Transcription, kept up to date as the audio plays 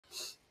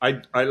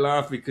I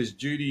laugh because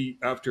Judy,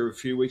 after a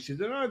few weeks, she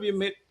said, "Oh, have you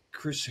met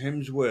Chris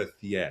Hemsworth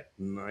yet?"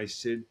 And I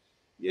said,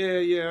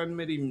 "Yeah, I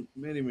met him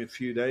a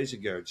few days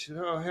ago." And she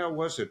said, "Oh, how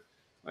was it?"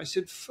 I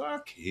said,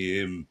 "Fuck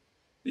him."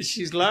 And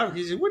she's laughing.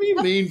 She said, "What do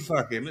you mean,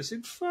 fuck him?" I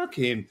said, "Fuck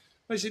him."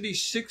 I said,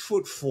 "He's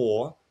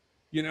 6'4".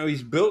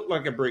 He's built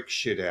like a brick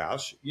shit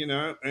house,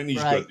 and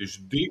he's Right. got this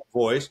deep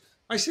voice.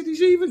 I said,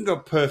 he's even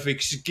got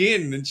perfect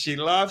skin. And she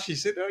laughed. She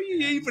said, "Oh, you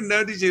even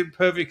notice he had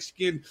perfect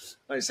skin?"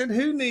 I said,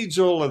 "Who needs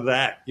all of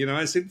that?"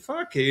 I said,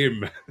 "Fuck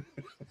him."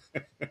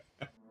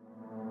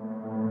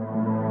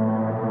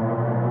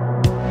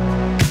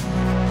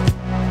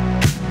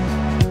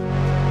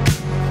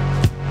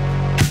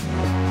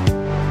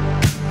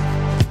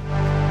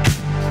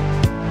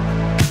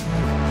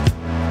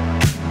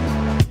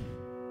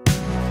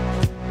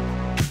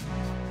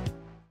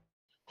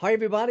 Hi,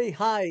 everybody.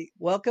 Hi.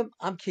 Welcome.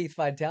 I'm Keith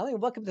Vitale,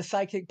 and welcome to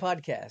Sidekick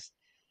Podcast.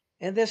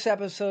 In this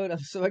episode, I'm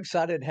so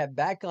excited to have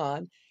back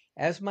on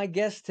as my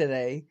guest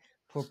today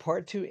for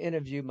part two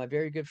interview, my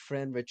very good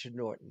friend, Richard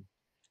Norton.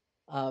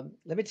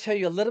 Let me tell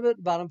you a little bit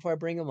about him before I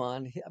bring him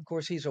on. Of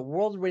course, he's a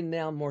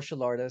world-renowned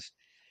martial artist.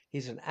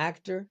 He's an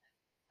actor.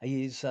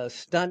 He's a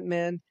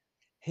stuntman.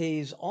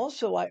 He's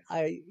also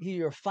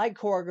he's a fight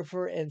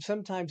choreographer and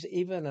sometimes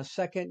even a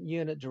second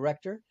unit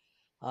director.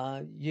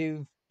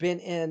 You've been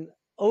in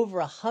over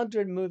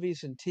 100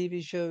 movies and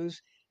TV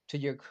shows to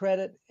your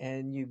credit,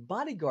 and you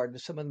bodyguarded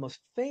some of the most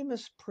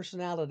famous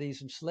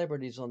personalities and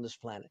celebrities on this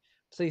planet.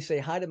 Please say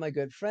hi to my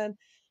good friend,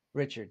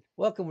 Richard.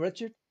 Welcome,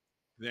 Richard.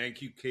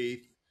 Thank you,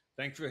 Keith.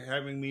 Thanks for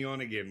having me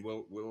on again.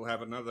 We'll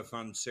have another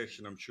fun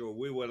session, I'm sure.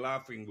 We were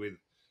laughing with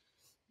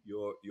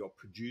your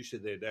producer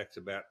there, Dax,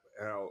 about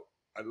how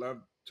I love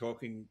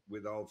talking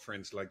with old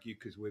friends like you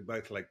because we're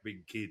both like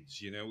big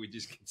kids. We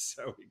just get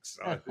so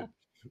excited.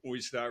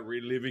 We start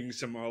reliving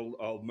some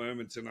old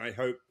moments, and I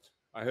hope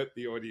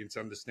the audience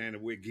understand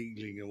that we're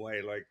giggling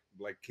away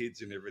like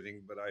kids and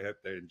everything. But I hope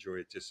they enjoy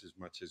it just as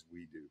much as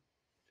we do.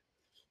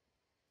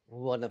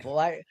 Wonderful.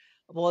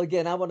 Well,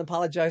 again, I want to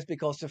apologize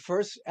because the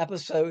first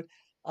episode,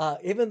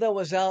 even though it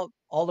was out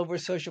all over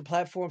social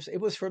platforms,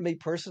 it was for me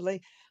personally.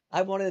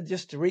 I wanted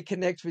just to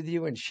reconnect with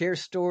you and share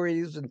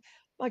stories. And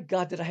my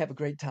God, did I have a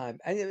great time!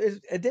 I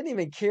didn't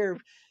even care.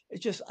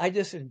 I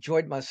just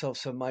enjoyed myself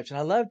so much, and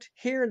I loved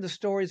hearing the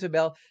stories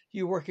about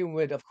you working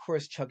with, of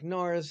course, Chuck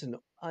Norris and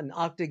on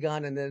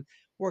Octagon, and then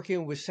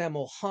working with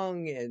Sammo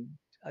Hung and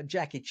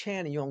Jackie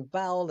Chan and Yong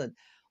Bao, and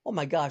oh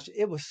my gosh,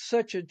 it was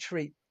such a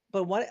treat.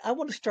 But what I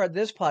want to start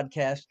this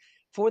podcast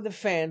for the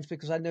fans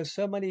because I know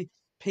so many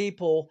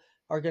people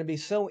are going to be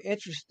so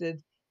interested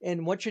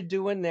in what you're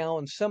doing now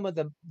and some of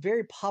the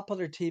very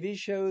popular TV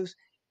shows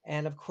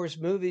and of course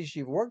movies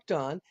you've worked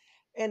on.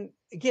 And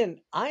again,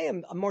 I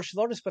am a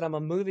martial artist, but I'm a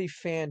movie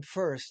fan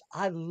first.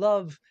 I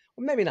love,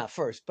 well, maybe not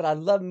first, but I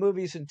love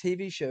movies and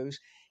TV shows.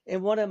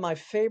 And one of my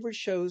favorite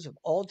shows of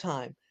all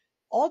time,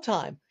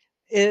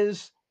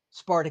 is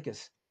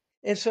Spartacus.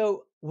 And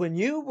so when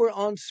you were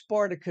on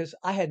Spartacus,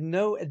 I had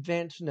no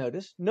advance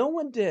notice. No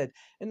one did.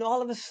 And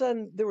all of a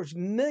sudden, there was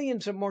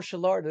millions of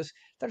martial artists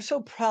that are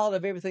so proud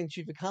of everything that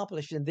you've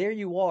accomplished. And there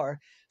you are.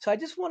 So I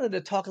just wanted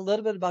to talk a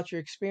little bit about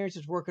your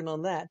experiences working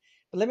on that.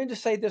 But let me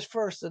just say this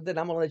first, and then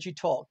I'm going to let you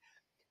talk.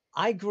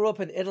 I grew up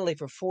in Italy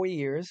for 4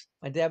 years.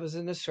 My dad was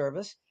in the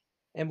service,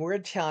 and we're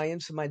Italian.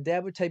 So my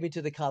dad would take me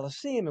to the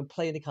Coliseum and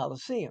play in the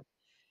Coliseum.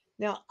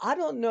 Now, I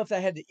don't know if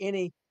that had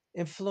any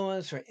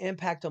influence or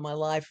impact on my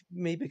life,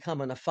 me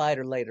becoming a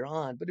fighter later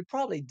on, but it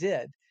probably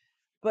did.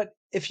 But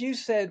if you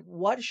said,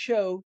 what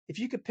show, if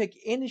you could pick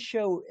any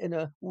show in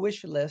a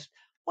wish list,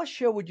 what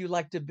show would you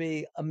like to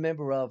be a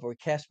member of or a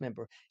cast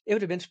member? It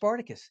would have been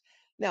Spartacus.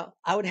 Now,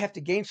 I would have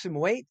to gain some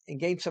weight and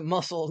gain some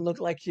muscle and look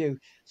like you.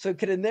 So it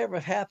could have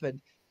never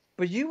happened.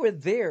 But you were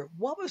there.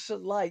 What was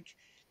it like?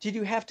 Did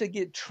you have to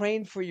get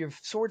trained for your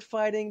sword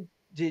fighting?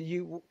 Did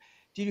you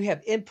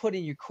have input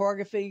in your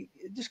choreography?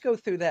 Just go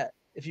through that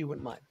if you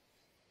wouldn't mind.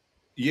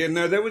 Yeah,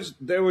 no,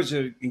 there was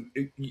a.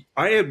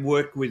 I had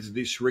worked with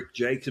this Rick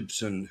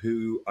Jacobson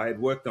who I had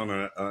worked on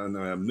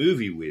a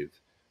movie with.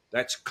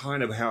 That's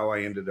kind of how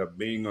I ended up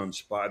being on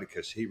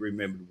Spartacus. He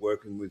remembered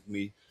working with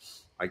me.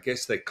 I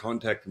guess they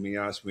contacted me,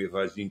 asked me if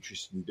I was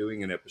interested in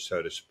doing an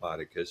episode of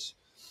Spartacus.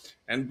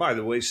 And by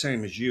the way,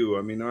 same as you.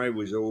 I mean, I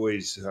was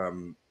always,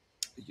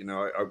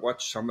 I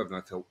watched some of it and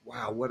I thought,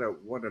 wow,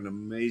 what an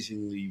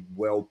amazingly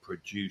well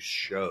produced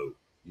show.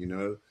 You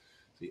know,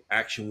 the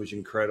action was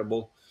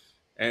incredible.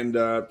 And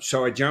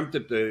so I jumped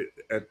at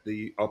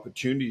the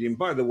opportunity. And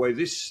by the way,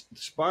 this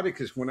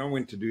Spartacus, when I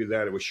went to do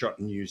that, it was shot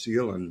in New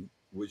Zealand.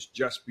 Was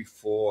just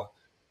before,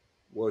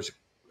 was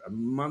a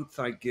month,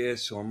 I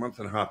guess, or a month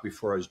and a half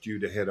before I was due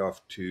to head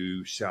off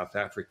to South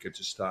Africa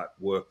to start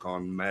work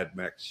on Mad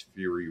Max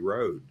Fury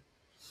Road.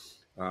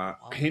 Wow.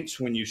 Hence,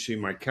 when you see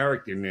my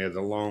character in there,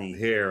 the long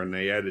hair, and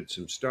they added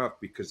some stuff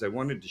because they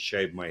wanted to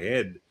shave my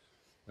head.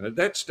 And at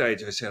that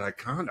stage, I said,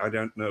 I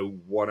don't know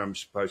what I'm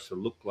supposed to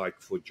look like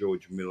for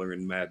George Miller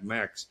in Mad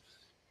Max,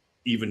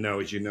 even though,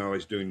 as you know, I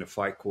was doing the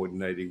fight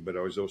coordinating, but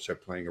I was also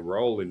playing a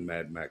role in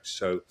Mad Max.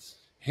 So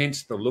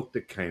hence the look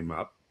that came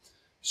up.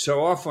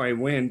 So off I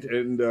went,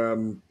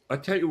 and I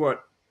tell you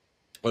what,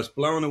 I was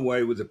blown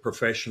away with the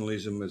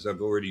professionalism, as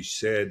I've already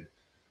said,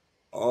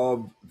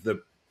 of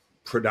the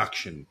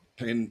production.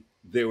 And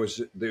there was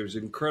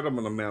an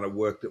incredible amount of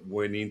work that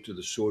went into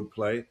the sword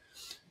play.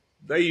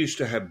 They used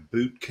to have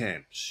boot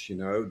camps,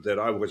 that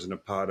I wasn't a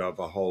part of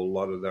a whole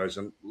lot of those.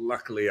 And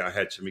luckily, I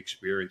had some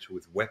experience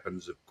with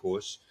weapons, of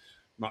course,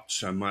 not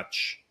so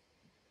much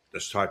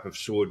this type of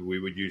sword we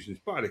would use in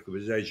Spider,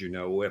 because as you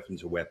know, a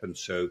weapon's a weapon,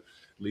 so at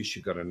least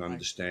you got an Right.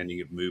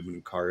 understanding of movement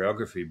and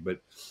choreography.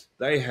 But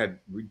they had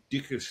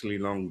ridiculously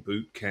long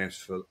boot camps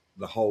for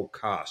the whole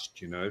cast,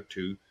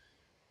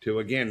 to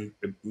again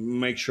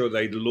make sure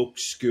they looked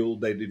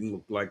skilled. They didn't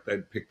look like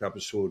they'd picked up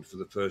a sword for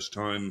the first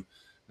time,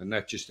 and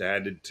that just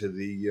added to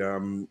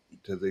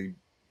the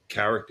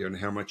character and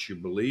how much you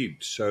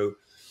believed. So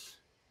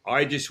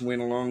I just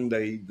went along.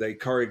 They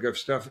choreographed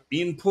stuff.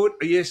 Input,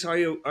 yes, I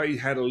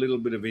had a little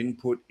bit of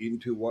input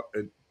into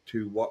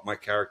what my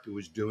character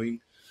was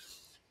doing,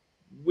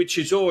 which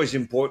is always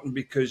important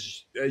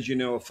because, as you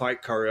know, a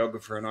fight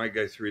choreographer, and I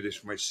go through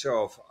this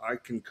myself, I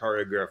can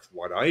choreograph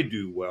what I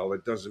do well.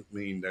 It doesn't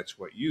mean that's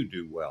what you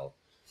do well.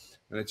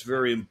 And it's Right.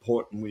 very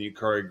important when you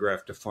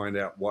choreograph to find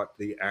out what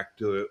the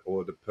actor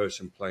or the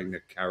person playing the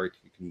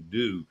character can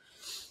do.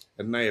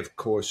 And they, of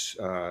course,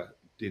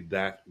 did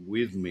that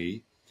with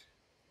me.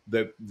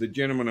 The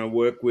gentleman I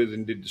worked with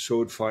and did the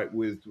sword fight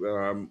with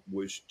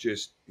was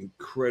just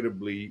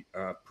incredibly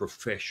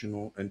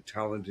professional and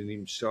talented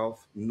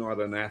himself. Not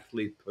an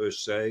athlete per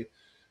se,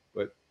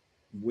 but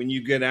when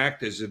you get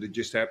actors that are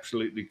just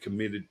absolutely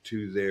committed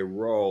to their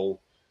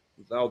role,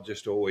 they'll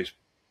just always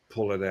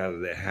pull it out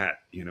of their hat,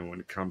 when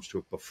it comes to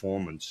a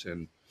performance.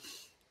 And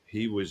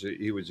he was an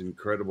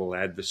incredible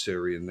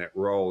adversary in that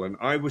role. And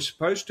I was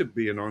supposed to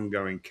be an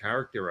ongoing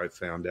character, I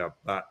found out,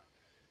 but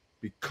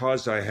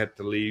because I had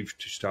to leave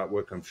to start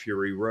work on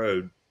Fury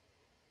Road,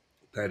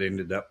 that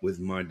ended up with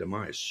my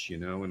demise,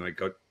 and I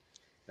got,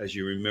 as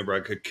you remember, I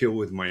could kill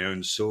with my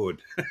own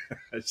sword.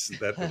 That's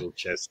that little How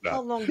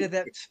chestnut. long did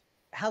that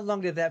how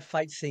long did that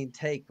fight scene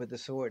take with the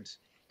swords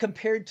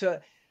compared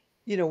to,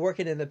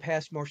 working in the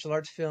past martial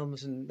arts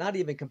films and not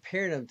even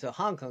comparing them to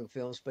Hong Kong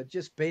films, but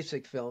just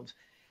basic films?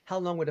 How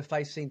long would a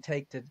fight scene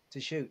take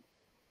to shoot?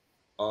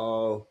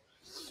 Oh,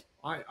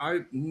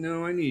 I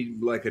no, I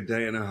need like a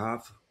day and a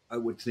half, I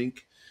would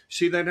think.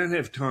 See, they don't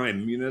have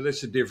time.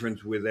 That's the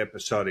difference with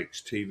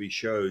episodics, TV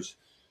shows.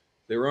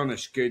 They're on a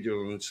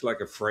schedule and it's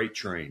like a freight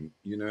train.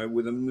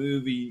 With a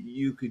movie,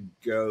 you could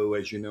go,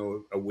 as you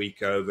know, a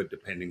week over,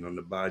 depending on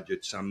the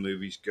budget. Some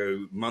movies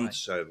go Right.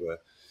 months over,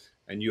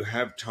 and you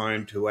have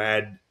time to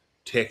add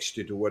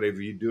texture to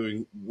whatever you're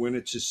doing. When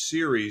it's a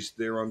series,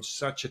 they're on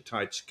such a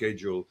tight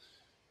schedule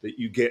that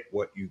you get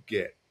what you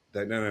get.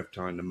 They don't have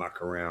time to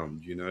muck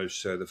around,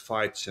 so the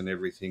fights and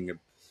everything are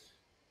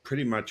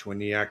pretty much when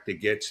the actor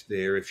gets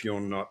there. If you're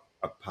not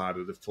a part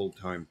of the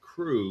full-time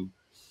crew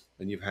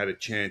and you've had a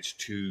chance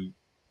to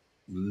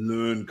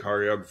learn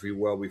choreography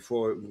well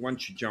before,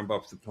 once you jump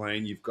off the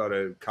plane, you've got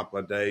a couple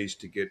of days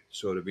to get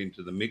sort of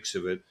into the mix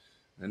of it,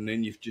 and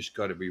then you've just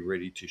got to be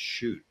ready to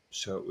shoot.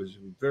 So it was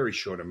a very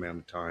short amount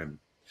of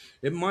time.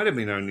 It might have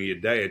been only a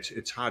day.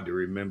 It's hard to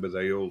remember.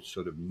 They all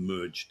sort of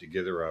merged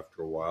together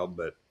after a while,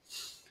 but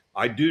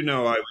I do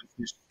know I was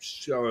just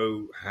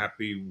so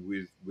happy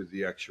with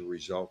the actual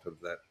result of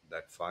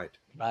that fight.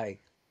 Right.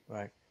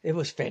 Right. It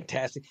was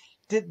fantastic.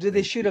 Did they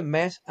Thank shoot you.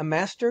 a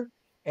master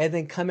and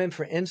then come in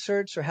for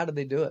inserts, or how did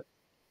they do it?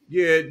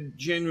 Yeah,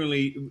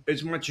 generally,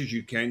 as much as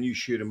you can, you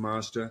shoot a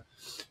master.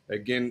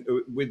 Again,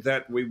 with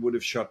that, we would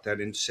have shot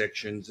that in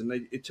sections, and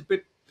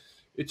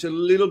it's a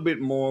little bit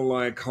more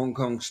like Hong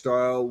Kong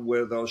style,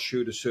 where they'll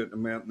shoot a certain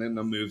amount, and then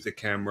they'll move the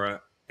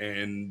camera,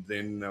 and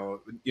then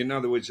in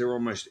other words, they're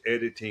almost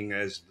editing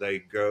as they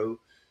go,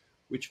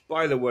 which,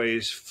 by the way,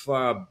 is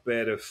far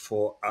better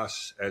for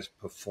us as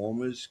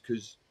performers,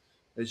 because,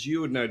 as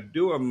you would know, to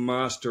do a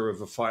master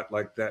of a fight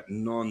like that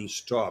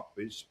non-stop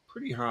is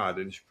pretty hard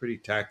and it's pretty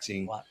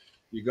taxing. What?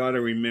 You got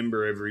to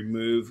remember every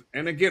move.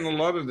 And again, a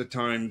lot of the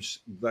times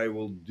they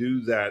will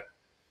do that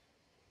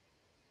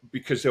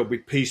because there'll be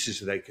pieces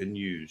they can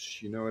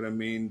use. You know what I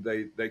mean?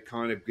 They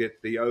kind of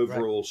get the Right.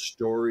 overall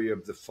story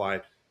of the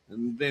fight,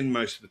 and then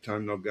most of the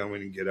time they'll go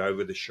in and get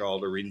over the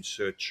shoulder,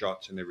 insert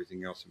shots and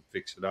everything else, and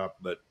fix it up.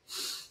 But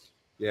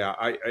yeah,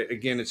 I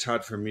again, it's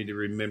hard for me to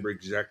remember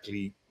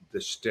exactly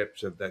the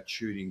steps of that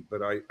shooting,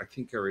 but I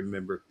think I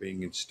remember it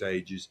being in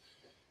stages.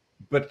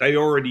 But they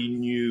already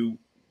knew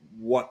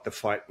what the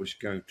fight was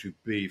going to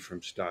be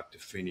from start to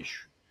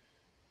finish,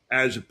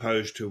 as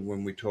opposed to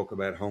when we talk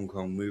about Hong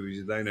Kong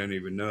movies, they don't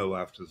even know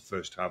after the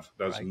first half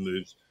dozen Right.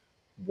 moves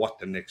what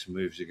the next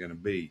moves are going to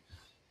be.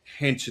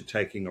 Hence, it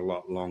taking a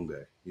lot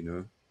longer.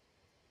 Well,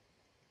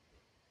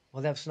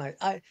 that's nice.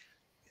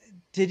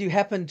 Did you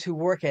happen to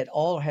work at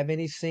all or have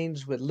any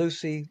scenes with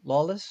Lucy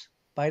Lawless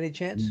by any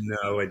chance?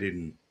 No, I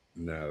didn't.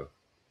 No,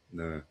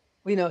 no,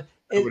 Well,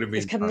 that would have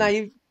it's been kind of fun.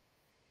 naive.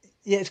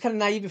 Yeah, it's kind of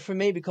naive for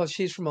me because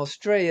she's from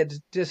Australia,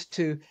 just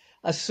to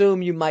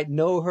assume you might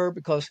know her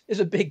because it's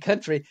a big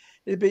country.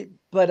 It'd be,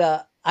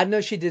 but I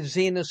know she did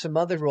Xena and some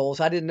other roles.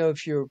 I didn't know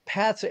if your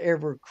paths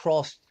ever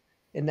crossed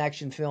in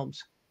action films.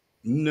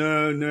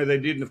 No, no, they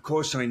didn't. Of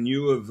course, I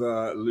knew of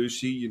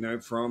Lucy,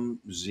 from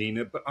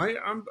Xena, but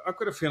I've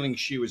got a feeling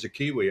she was a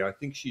Kiwi. I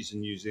think she's a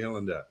New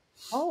Zealander.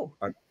 Oh,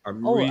 I'm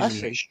oh, I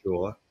reasonably see.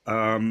 sure.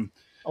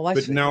 Oh, I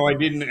But see. no, I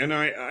didn't, and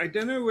I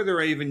don't know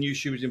whether I even knew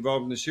she was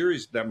involved in the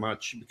series that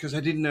much because I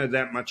didn't know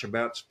that much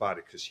about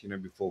Spartacus,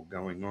 before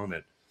going on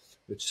it.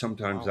 It's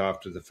sometimes Wow.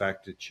 after the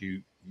fact that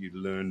you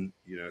learn,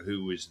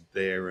 who was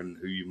there and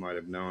who you might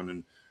have known,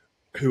 and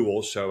who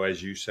also,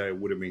 as you say,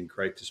 would have been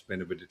great to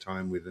spend a bit of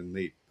time with and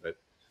meet. But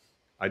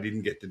I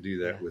didn't get to do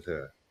that Yeah. with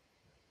her.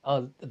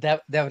 Oh,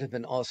 that would have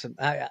been awesome.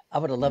 I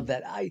would have loved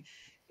that.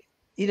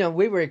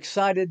 We were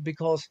excited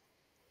because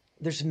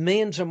there's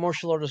millions of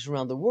martial artists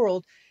around the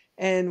world,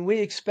 and we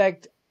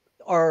expect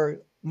our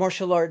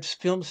martial arts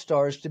film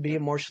stars to be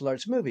in martial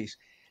arts movies.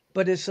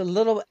 But it's a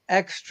little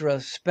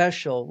extra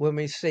special when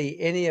we see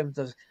any of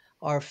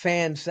our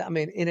fans, I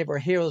mean, any of our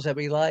heroes that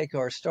we like,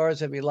 our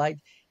stars that we like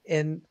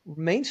in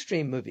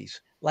mainstream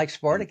movies like Mm,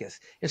 Spartacus.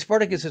 And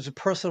Spartacus is a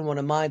personal one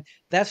of mine.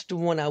 That's the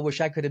one I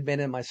wish I could have been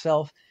in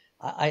myself.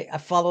 I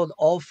followed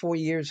all 4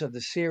 years of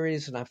the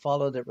series and I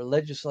followed it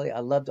religiously. I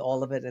loved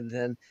all of it. And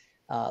then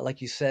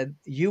like you said,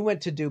 you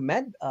went to do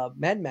Mad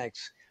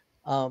Max.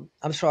 I'm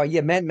sorry,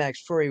 yeah, Mad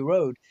Max Fury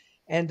Road.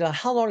 And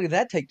how long did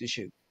that take to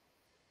shoot?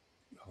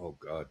 Oh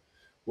God.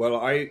 Well,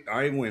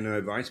 I went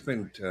over. I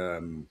spent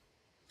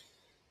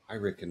I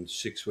reckon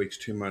 6 weeks,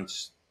 2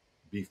 months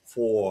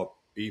before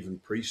even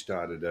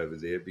pre-started over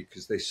there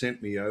because they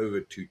sent me over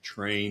to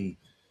train,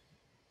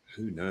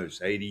 who knows,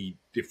 80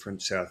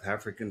 different South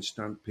African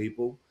stunt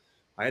people.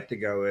 I had to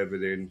go over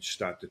there and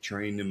start to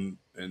train them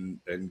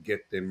and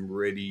get them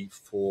ready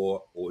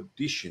for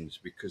auditions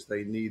because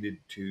we needed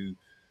to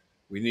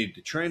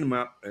train them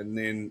up. And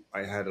then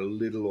I had a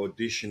little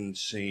audition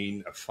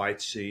scene, a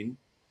fight scene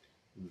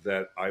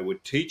that I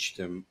would teach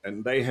them,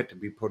 and they had to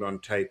be put on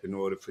tape in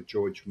order for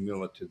George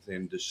Miller to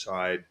then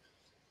decide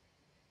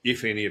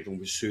if any of them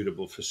was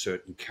suitable for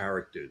certain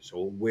characters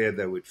or where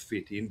they would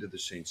fit into the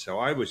scene. So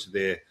I was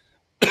there,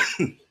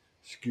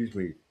 excuse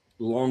me,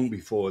 long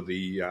before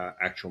the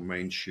actual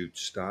main shoot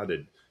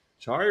started.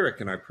 So I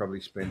reckon I probably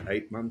spent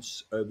 8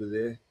 months over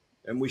there.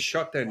 And we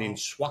shot that in Wow.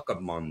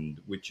 Swakopmund,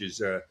 which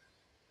is a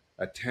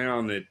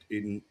town that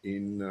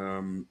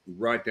in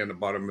right down the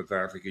bottom of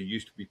Africa,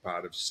 used to be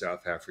part of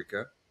South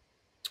Africa.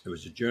 It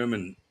was a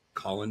German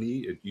colony.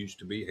 It used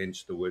to be,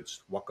 hence the word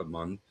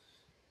Swakopmund,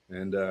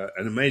 and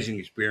an amazing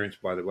experience,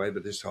 by the way.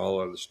 But this is a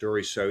whole other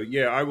story. So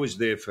yeah, I was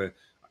there for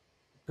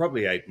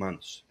probably 8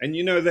 months, and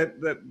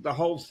that the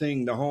whole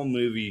thing, the whole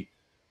movie,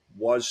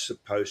 was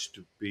supposed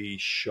to be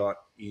shot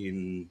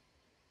in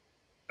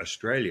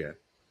Australia,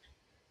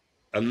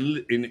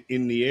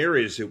 in the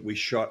areas that we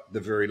shot the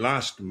very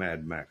last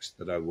Mad Max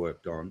that I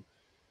worked on.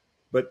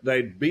 But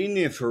they'd been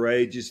there for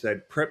ages.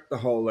 They'd prepped the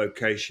whole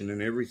location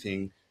and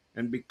everything.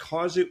 And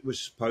because it was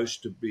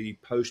supposed to be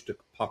post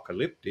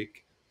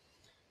apocalyptic,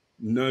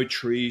 no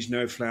trees,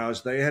 no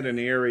flowers, they had an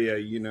area,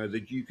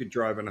 that you could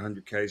drive in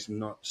 100 Ks and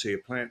not see a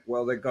plant.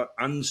 Well, they got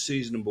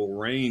unseasonable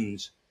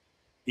rains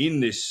in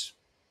this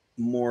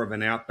more of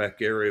an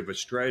outback area of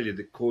Australia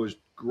that caused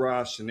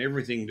grass and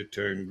everything to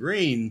turn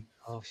green.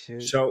 Oh,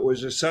 shoot. So it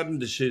was a sudden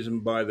decision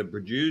by the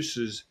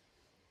producers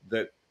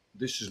that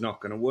this is not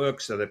going to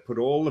work. So they put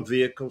all the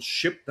vehicles,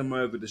 shipped them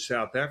over to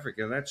South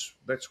Africa.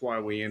 That's why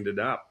we ended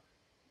up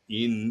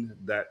in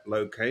that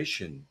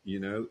location,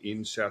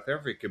 in South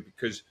Africa.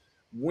 Because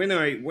when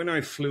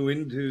I flew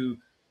into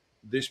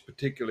this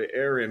particular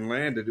area and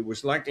landed, it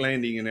was like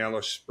landing in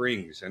Alice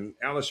Springs. And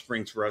Alice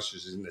Springs for us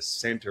is in the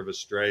center of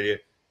Australia.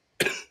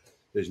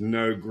 There's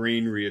no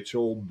greenery; it's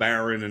all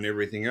barren and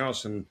everything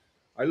else. And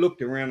I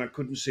looked around, I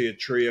couldn't see a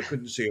tree, I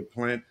couldn't see a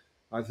plant.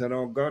 I thought,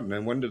 oh God, no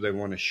wonder they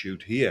want to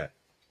shoot here.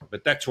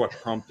 But that's what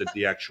prompted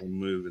the actual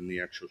move and the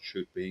actual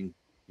shoot being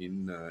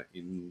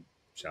in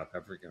South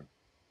Africa.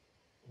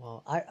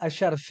 Well, I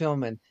shot a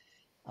film in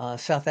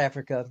South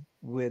Africa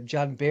with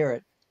John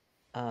Barrett,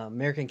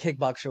 American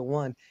Kickboxer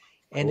One,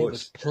 Of and it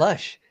was course.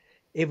 plush.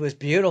 It was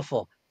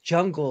beautiful,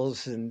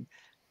 jungles and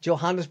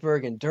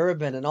Johannesburg and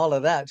Durban and all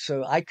of that.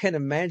 So I can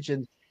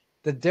imagine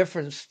the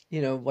difference,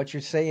 what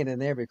you're saying in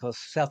there because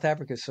South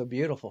Africa is so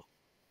beautiful.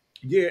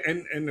 Yeah,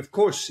 and of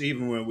course,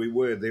 even when we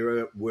were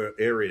there, were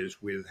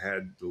areas with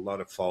had a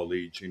lot of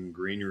foliage and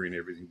greenery and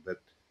everything,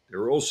 but there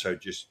were also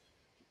just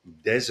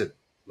desert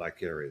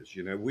like areas.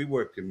 We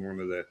worked in one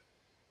of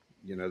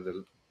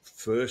the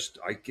first,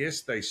 I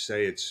guess they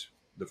say it's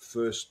the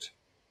first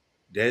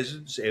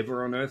deserts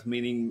ever on Earth,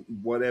 meaning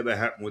whatever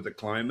happened with the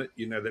climate,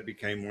 that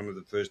became one of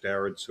the first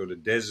arid sort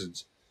of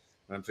deserts.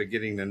 I'm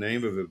forgetting the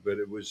name of it, but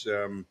it was,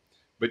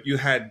 but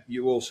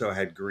you also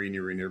had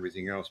greenery and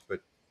everything else,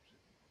 but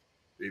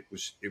it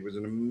was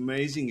an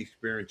amazing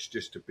experience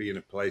just to be in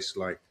a place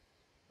like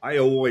I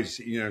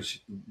always,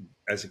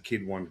 as a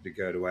kid, wanted to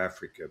go to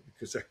Africa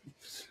because I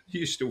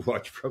used to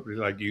watch probably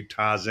like you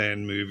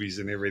Tarzan movies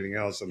and everything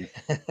else, and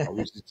I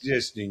was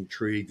just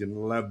intrigued and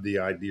loved the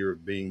idea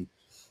of being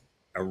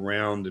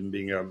around and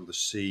being able to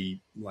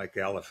see like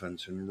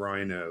elephants and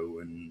rhino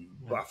and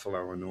Yeah.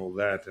 buffalo and all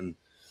that. And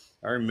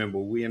I remember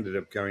we ended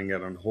up going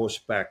out on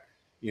horseback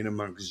in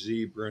amongst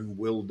zebra and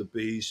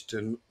wildebeest,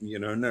 and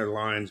no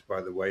lions,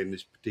 by the way, in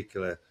this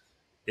particular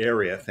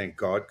area, thank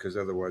God, because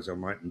otherwise I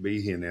mightn't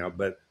be here now.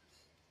 But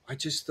I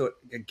just thought,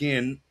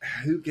 again,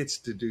 who gets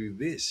to do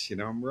this?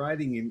 I'm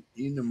riding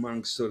in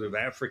amongst sort of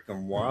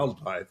African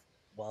wildlife.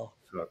 Well,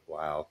 I thought,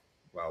 wow,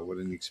 wow, what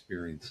an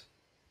experience.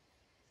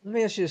 let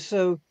me ask you.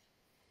 So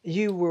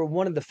you were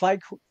one of the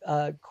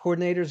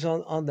coordinators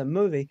on the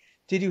movie.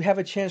 Did you have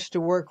a chance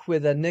to work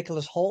with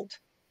Nicholas Holt?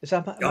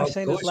 Am I Oh, of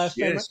saying his course, last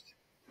name right? yes,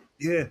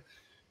 yeah.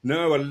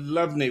 No, I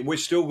love Nick. We're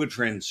still good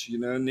friends.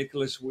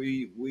 Nicholas.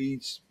 We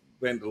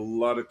spent a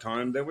lot of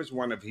time. That was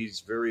one of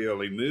his very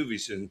early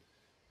movies, and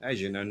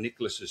as you know,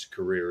 Nicholas's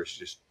career has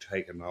just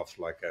taken off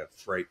like a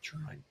freight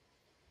train.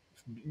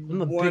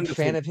 I'm a big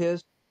fan Wonderful. of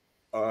his.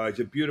 He's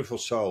a beautiful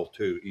soul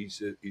too. He's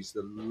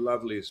the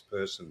loveliest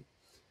person.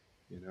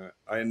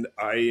 And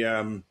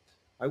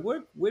I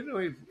worked. Where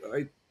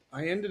did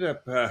I ended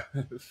up.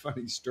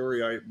 Funny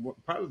story.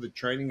 Part of the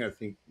training I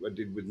think I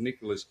did with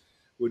Nicholas.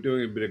 We're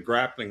doing a bit of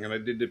grappling, and I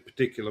did a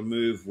particular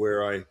move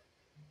where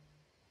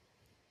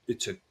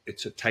it's a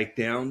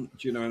takedown.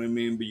 Do you know what I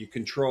mean? But you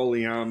control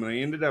the arm, and I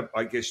ended up,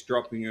 I guess,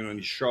 dropping it on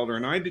his shoulder,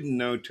 and I didn't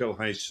know till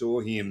I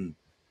saw him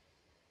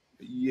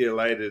a year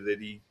later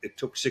that it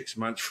took 6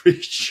 months for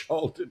his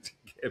shoulder to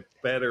get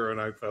better, and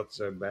I felt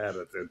so bad.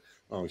 I thought,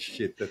 oh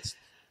shit,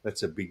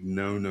 that's a big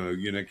no.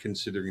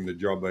 Considering the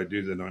job I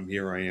do, that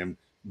here I am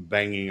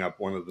banging up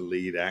one of the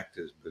lead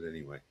actors. But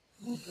anyway,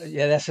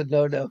 Yeah, that's a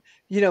no-no.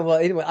 Well,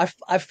 anyway,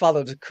 I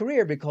followed his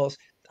career because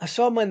I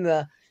saw him in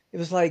it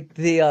was like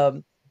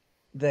the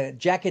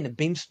Jack and the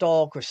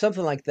Beanstalk or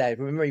something like that.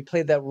 Remember, he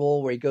played that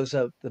role where he goes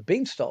up the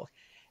beanstalk.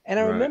 And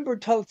I right. remember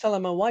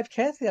telling my wife,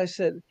 Kathy, I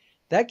said,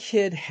 that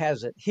kid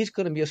has it. He's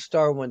going to be a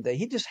star one day.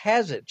 He just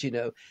has it.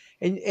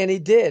 And he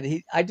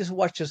did. I just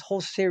watched this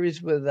whole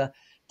series with a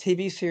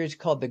TV series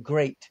called The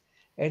Great,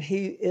 and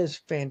he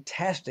is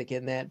fantastic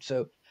in that.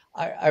 So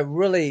I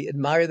really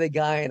admire the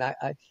guy,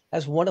 and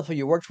that's wonderful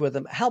you worked with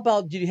him. How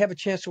about, did you have a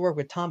chance to work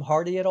with Tom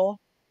Hardy at all?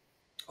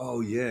 Oh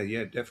yeah,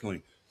 yeah,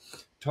 definitely.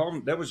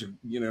 Tom, that was a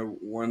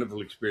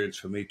wonderful experience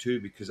for me too,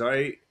 because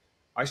I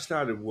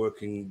started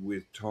working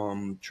with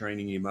Tom,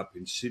 training him up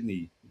in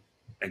Sydney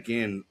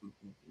again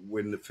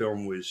when the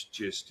film was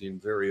just in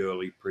very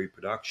early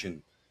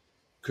pre-production.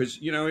 Because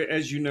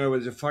as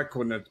as a fight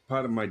coordinator,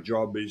 part of my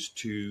job is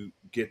to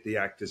get the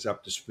actors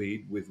up to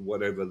speed with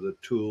whatever the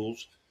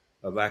tools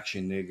of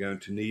action they're going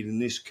to need. In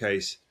this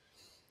case,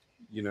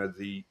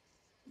 the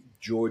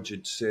George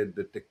had said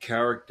that the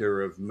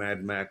character of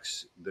Mad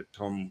Max that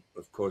Tom,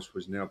 of course,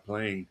 was now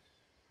playing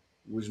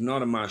was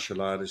not a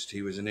martial artist.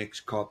 He was an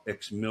ex-cop,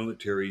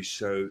 ex-military,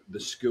 so the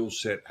skill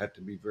set had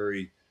to be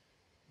very,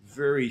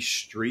 very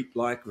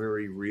street-like,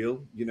 very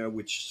real,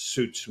 which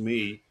suits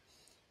me.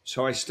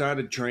 So I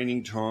started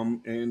training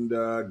Tom and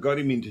got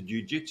him into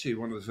jiu-jitsu.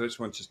 One of the first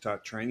ones to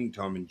start training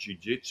Tom in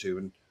jiu-jitsu.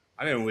 And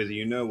I don't know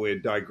whether we're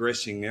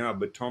digressing now,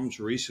 but Tom's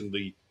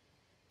recently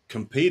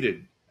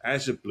competed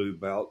as a blue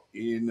belt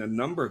in a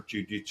number of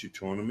jiu-jitsu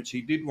tournaments.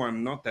 He did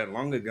one not that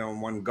long ago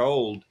and won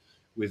gold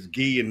with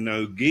gi and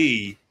no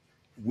gi,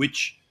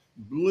 which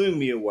blew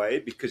me away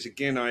because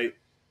again I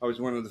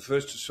was one of the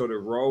first to sort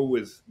of roll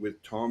with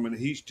Tom, and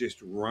he's just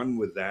run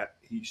with that.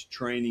 He's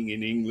training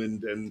in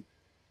England, and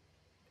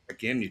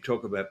again, you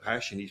talk about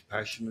passion. He's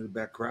passionate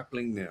about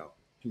grappling now.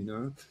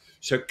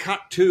 So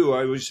cut two.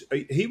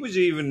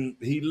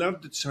 He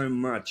loved it so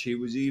much. He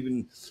was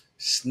even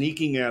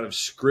sneaking out of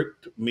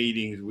script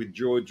meetings with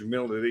George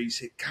Miller. He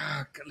said,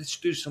 "God, let's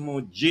do some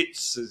more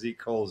jits," as he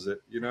calls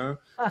it.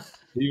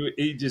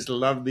 He just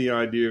loved the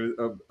idea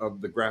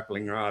of the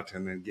grappling art,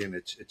 and again,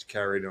 it's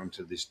carried on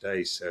to this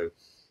day. So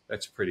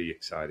that's pretty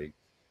exciting.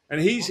 And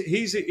he's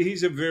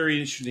a very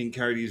interesting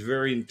character. He's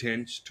very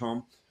intense,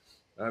 Tom.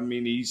 I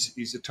mean, he's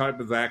the type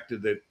of actor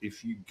that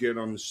if you get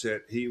on the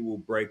set, he will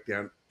break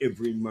down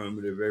every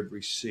moment of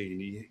every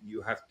scene.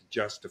 You have to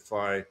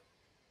justify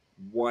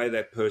why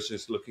that person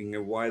is looking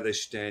and why they're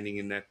standing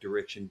in that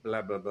direction,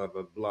 blah, blah, blah,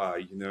 blah, blah,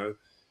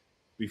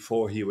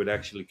 before he would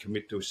actually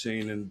commit to a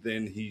scene. And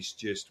then he's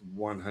just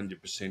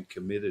 100%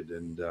 committed.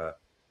 And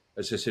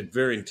as I said,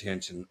 very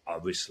intense and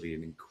obviously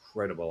an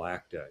incredible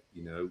actor,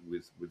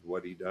 with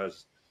what he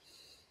does.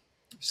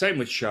 Same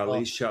with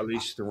Charlize. Well,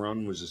 Charlize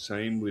Theron was the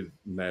same with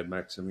Mad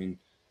Max. I mean,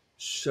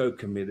 so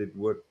committed,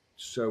 worked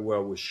so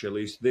well with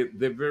Charlize.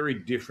 They're very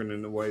different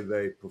in the way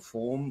they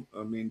perform.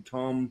 I mean,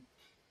 Tom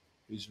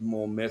is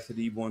more method.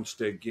 He wants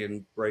to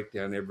again break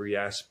down every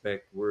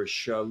aspect, whereas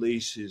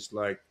Charlize is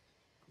like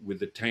with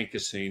the tanker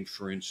scene,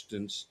 for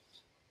instance.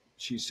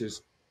 She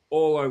says,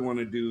 "All I want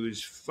to do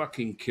is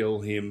fucking kill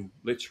him.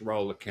 Let's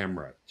roll the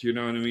camera." Do you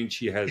know what I mean?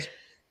 She has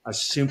a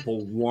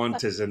simple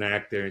want as an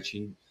actor, and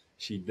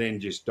she then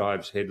just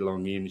dives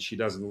headlong in. She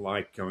doesn't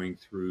like going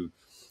through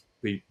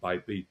beat by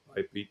beat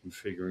by beat and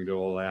figuring it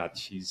all out.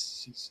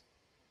 She's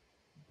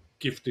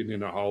gifted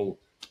in a whole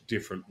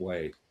different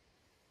way.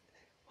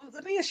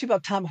 Let me ask you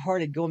about Tom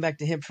Hardy, going back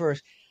to him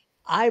first.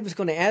 I was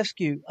going to ask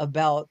you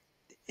about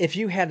if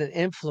you had an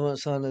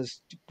influence on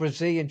his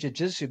Brazilian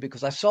Jiu-Jitsu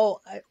because I saw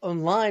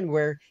online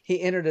where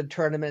he entered a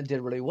tournament and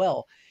did really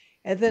well.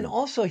 And then Mm.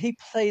 also he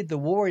played the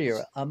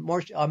Warrior,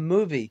 a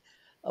movie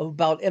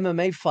about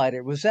MMA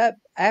fighter. Was that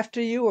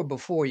after you or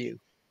before you?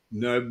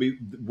 No,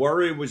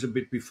 Warrior was a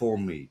bit before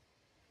me.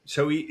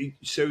 So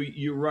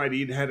you're right.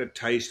 He'd had a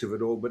taste of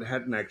it all, but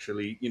hadn't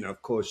actually,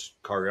 of course,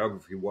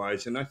 choreography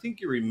wise. And I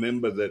think you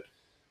remember that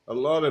a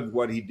lot of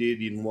what he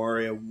did in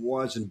Warrior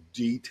wasn't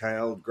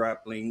detailed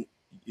grappling.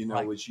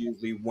 Right, Was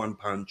usually one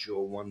punch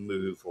or one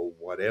move or right.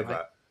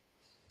 whatever.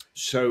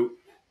 So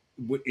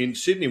in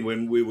Sydney,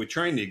 when we were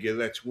training together,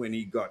 that's when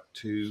he got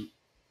to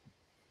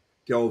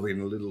delve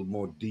in a little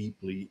more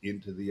deeply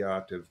into the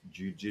art of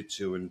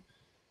jiu-jitsu. And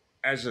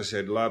as I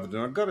said, loved it.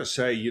 And I've got to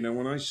say,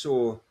 when I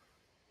saw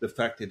the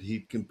fact that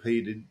he'd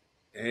competed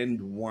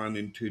and won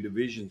in two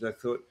divisions, I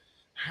thought,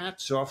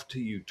 hats off to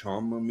you,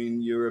 Tom. I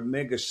mean, you're a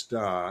mega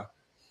star.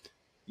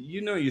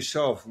 You know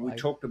yourself, we Right.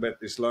 talked about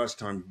this last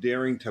time,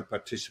 daring to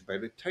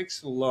participate. It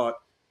takes a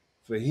lot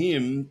for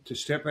him to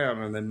step out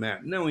on the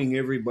mat, knowing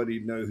everybody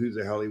know who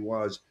the hell he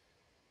was,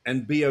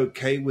 and be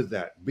okay with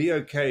that. Be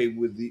okay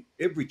with the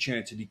every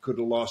chance that he could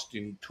have lost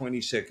in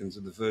 20 seconds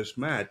of the first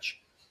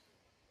match.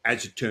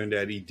 As it turned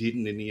out, he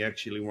didn't, and he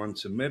actually won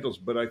some medals.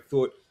 But I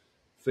thought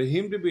for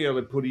him to be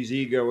able to put his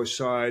ego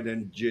aside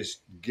and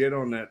just get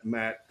on that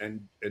mat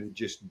and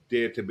just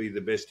dare to be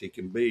the best he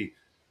can be,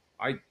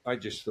 I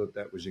just thought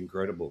that was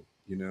incredible.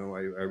 I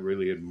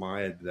really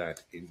admired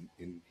that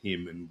in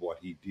him and what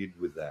he did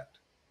with that.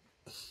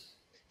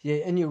 Yeah,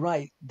 and you're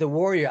right. The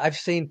Warrior, I've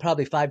seen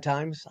probably 5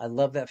 times. I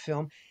love that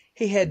film.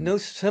 He had Mm, no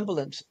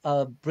semblance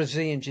of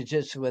Brazilian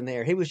Jiu-Jitsu in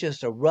there. He was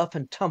just a rough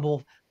and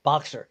tumble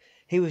boxer.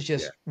 He was yeah.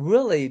 just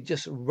really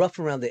just rough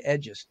around the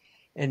edges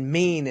and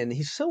mean, and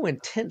he's so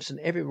intense in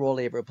every role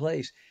he ever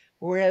plays.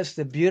 Whereas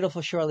the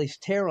beautiful Charlize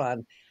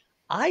Theron,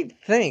 I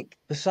think,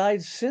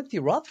 besides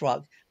Cynthia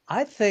Rothrock,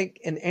 I think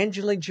and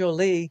Angelina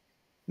Jolie,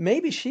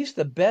 maybe she's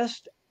the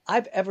best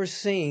I've ever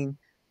seen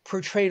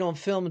portrayed on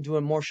film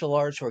doing martial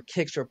arts or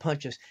kicks or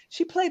punches.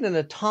 She played an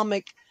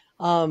atomic,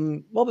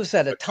 what was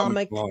that? Atomic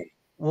Atomic Blonde.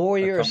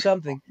 Warrior or Atomic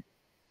something.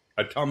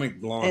 Atomic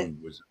And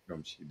Blonde was the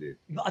film she did.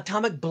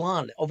 Atomic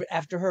Blonde over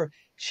after her.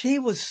 She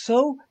was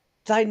so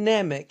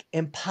dynamic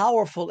and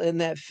powerful in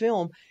that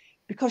film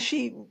because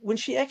when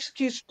she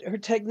executes her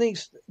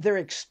techniques, they're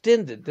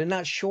extended. They're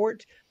not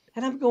short.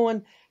 And I'm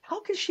going,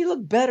 how can she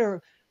look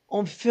better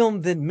on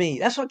film than me?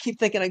 That's what I keep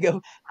thinking. I go,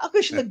 how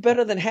can she look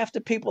better than half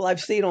the people I've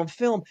seen on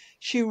film?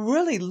 She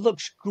really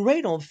looks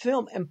great on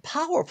film and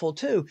powerful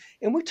too.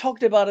 And we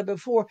talked about it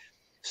before.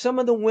 Some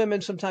of the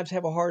women sometimes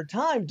have a hard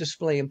time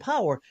displaying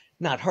power.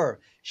 Not her.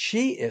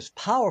 She is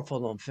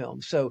powerful on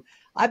film. So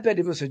I bet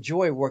it was a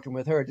joy working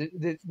with her.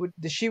 Did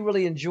she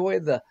really enjoy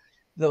the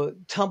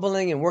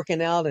tumbling and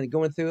working out and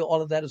going through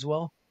all of that as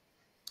well?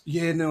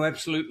 Yeah, no,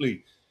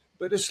 absolutely.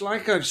 But it's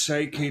like I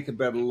say, Keith,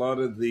 about a lot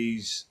of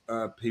these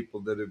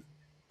people that have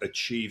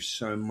achieved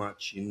so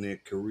much in their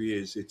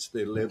careers. It's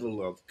their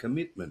level of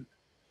commitment.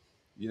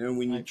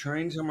 When you Right.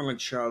 train someone like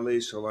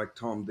Charlize or like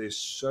Tom, they're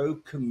so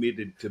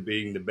committed to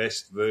being the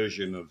best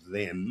version of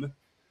them.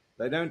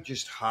 They don't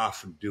just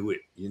half do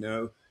it.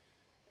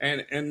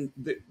 And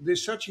they're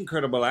such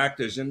incredible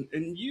actors, and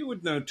you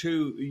would know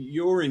too.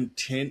 Your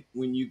intent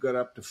when you got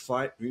up to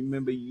fight.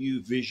 Remember,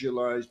 you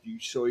visualized, you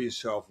saw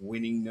yourself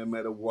winning no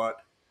matter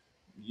what.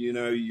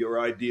 Your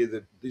idea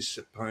that this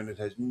opponent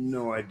has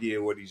no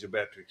idea what he's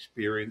about to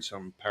experience.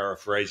 I'm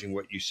paraphrasing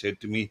what you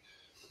said to me,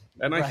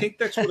 and I Right. think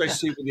that's what I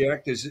see with the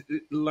actors.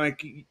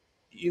 Like,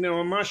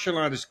 a martial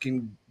artist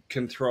can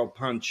throw a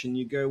punch, and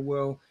you go,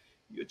 well,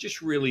 you're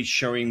just really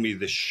showing me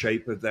the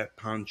shape of that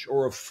punch,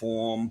 or a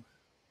form,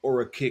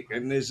 or a kick.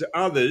 Right. And there's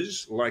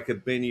others, like a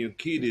Benny or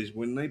Kid, is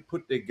when they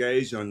put their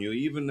gaze on you,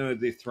 even though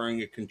they're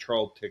throwing a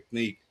controlled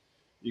technique,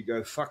 you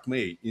go, fuck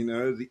me.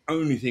 The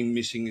only thing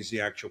missing is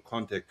the actual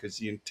contact, because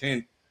the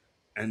intent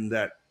and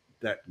that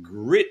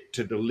grit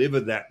to deliver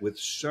that with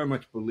so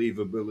much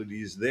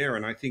believability is there.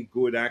 And I think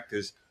good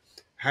actors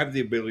have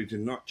the ability to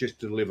not just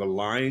deliver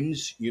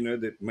lines,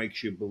 that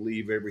makes you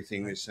believe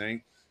everything they're Right.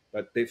 saying,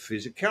 but their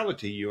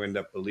physicality, you end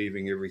up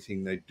believing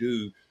everything they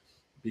do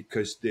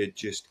because they're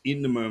just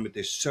in the moment.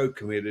 They're so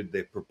committed,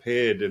 they're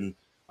prepared. And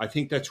I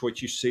think that's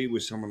what you see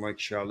with someone like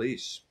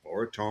Charlize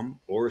or a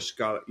Tom or a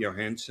Scarlett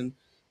Johansson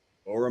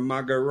or a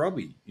Margot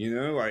Robbie.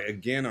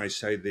 I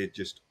say they're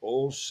just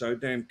all so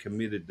damn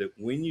committed that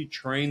when you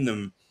train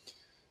them,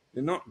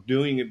 they're not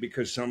doing it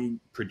because some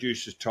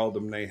producers told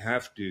them they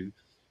have to.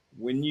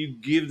 When you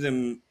give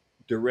them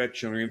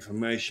direction or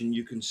information,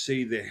 you can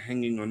see they're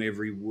hanging on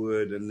every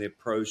word and they're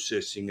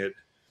processing it.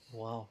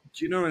 Wow.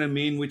 Do you know what I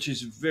mean? Which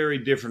is very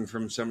different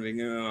from something,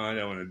 oh, I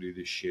don't want to do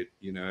this shit,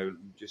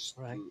 just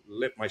Right.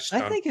 let my I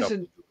stunt think it's double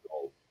an, do it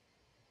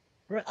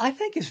all. I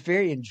think it's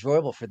very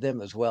enjoyable for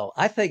them as well.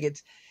 I think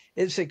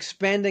it's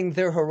expanding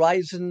their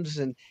horizons,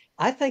 and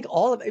I think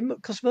all of it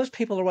because most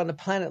people around the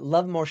planet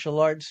love martial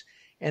arts,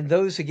 and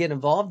those who get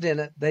involved in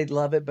it, they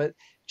love it. But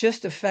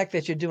just the fact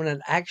that you're doing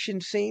an action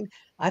scene,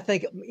 I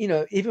think,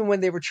 even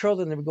when they were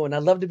children, they were going,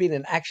 "I'd love to be in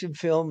an action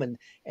film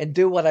and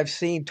do what I've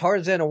seen,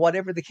 Tarzan or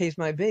whatever the case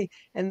might be."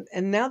 And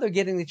now they're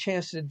getting the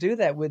chance to do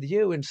that with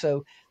you, and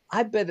so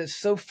I bet it's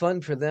so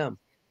fun for them.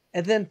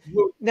 And then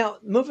Well, now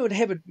moving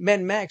ahead with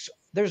Mad Max,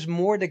 there's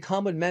more to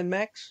come with Mad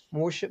Max,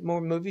 more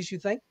movies, you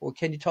think, or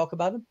can you talk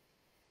about them?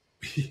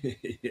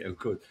 yeah, of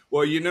course.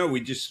 Well,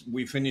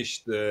 we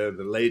finished the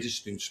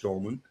latest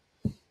installment,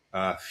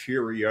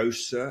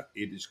 Furiosa.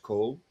 It is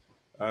called.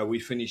 We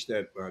finished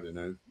that. I don't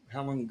know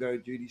how long ago,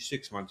 Judy.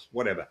 6 months,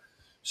 whatever.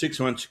 6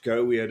 months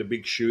ago, we had a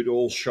big shoot,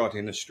 all shot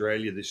in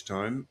Australia this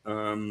time.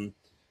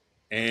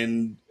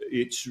 And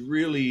it's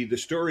really the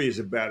story is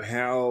about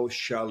how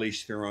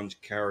Charlize Theron's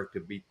character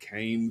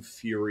became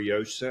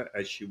Furiosa,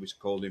 as she was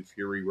called in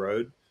Fury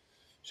Road.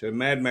 So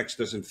Mad Max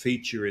doesn't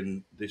feature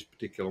in this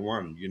particular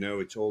one.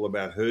 It's all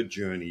about her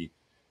journey.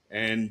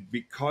 And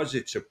because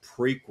it's a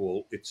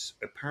prequel, it's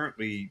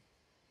apparently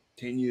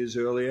 10 years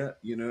earlier,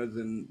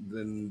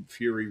 than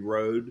Fury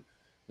Road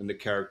and the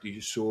character you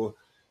saw.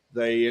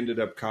 They ended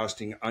up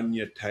casting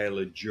Anya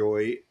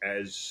Taylor-Joy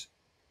as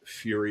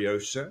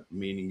Furiosa,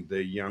 meaning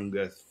the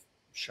younger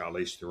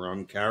Charlize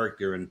Theron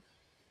character. And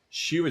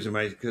she was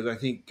amazing because I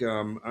think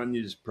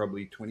Anya's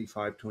probably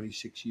 25,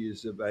 26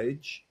 years of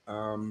age.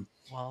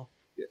 Wow.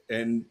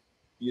 And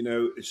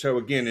so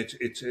again, it's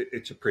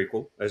a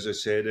prequel, as I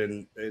said,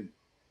 and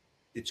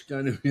it's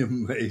going to be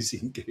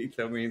amazing, Keith.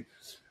 I mean,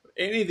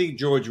 anything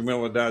George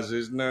Miller does,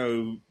 there's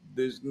no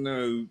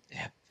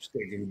Yeah.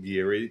 second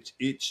gear.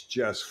 It's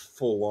just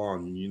full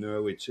on.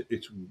 It's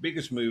the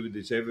biggest movie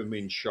that's ever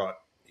been shot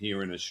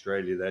here in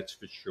Australia. That's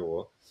for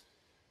sure.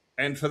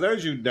 And for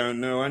those who don't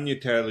know, Anya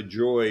Taylor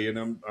Joy,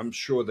 and I'm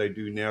sure they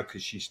do now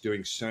because she's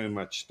doing so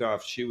much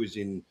stuff. She was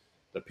in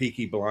the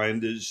Peaky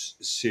Blinders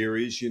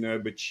series,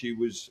 but she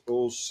was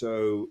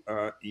also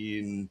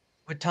in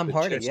With Tom the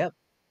Hardy, Chess. yep.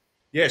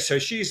 Yeah, so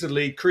she's the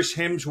lead. Chris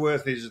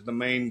Hemsworth is the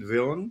main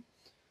villain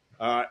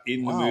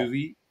in the Wow.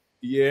 movie.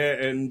 Yeah,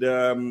 and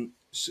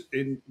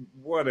in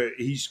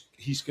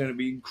he's going to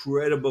be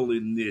incredible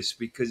in this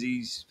because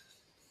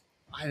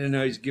I don't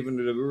know, he's given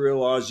it a real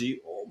Aussie,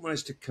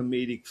 almost a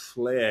comedic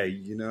flair,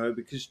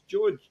 because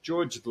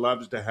George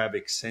loves to have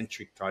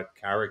eccentric type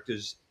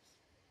characters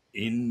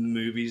in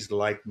movies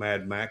like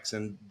Mad Max,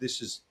 and this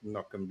is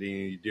not going to be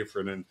any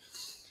different. And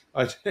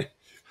I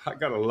I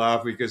got to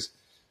laugh because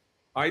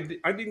I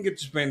didn't get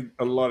to spend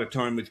a lot of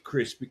time with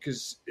Chris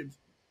because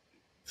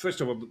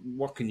first of all,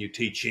 what can you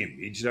teach him?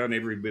 He's done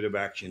every bit of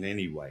action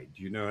anyway.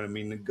 Do you know what I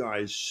mean? The guy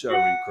is so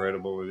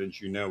incredible, and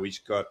as you know, he's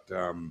got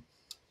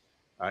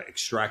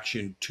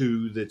Extraction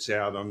 2 that's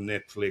out on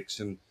Netflix,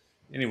 and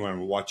anyone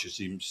who watches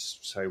him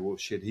say, well,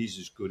 shit, he's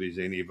as good as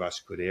any of us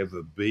could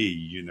ever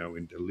be,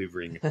 in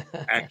delivering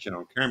action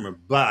on camera.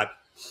 But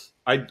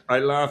I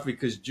laugh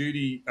because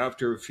Judy,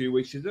 after a few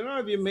weeks, she said, oh,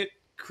 have you met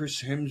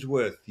Chris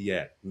Hemsworth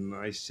yet? And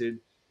I said,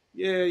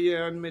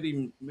 yeah, I met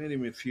him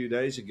a few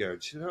days ago.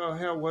 She said, oh,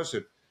 how was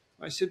it?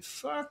 I said,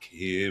 fuck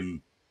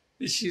him.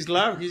 She's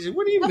laughing. She said,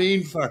 what do you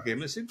mean, fuck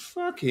him? I said,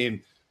 fuck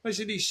him. I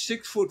said, he's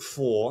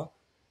 6'4".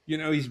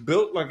 He's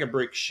built like a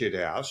brick shit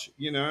house,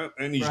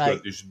 and he's Right.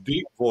 got this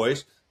deep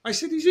voice. I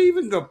said, he's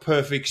even got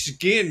perfect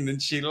skin.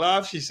 And she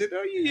laughed. She said,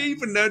 oh, you Yeah.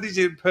 even notice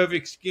he had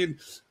perfect skin.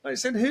 I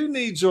said, who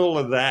needs all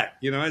of that?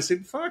 I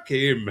said, fuck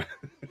him.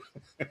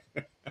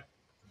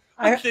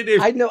 I I said,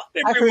 if I know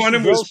I've every heard one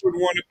some of us girls. would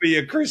want to be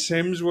a Chris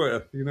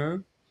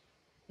Hemsworth.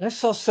 I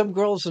saw some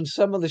girls in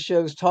some of the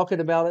shows talking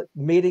about it,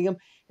 meeting him,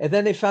 and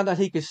then they found out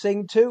he could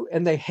sing too,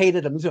 and they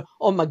hated him. So,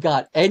 oh my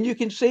God! And you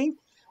can sing?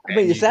 I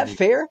mean, And is you that can,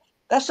 fair?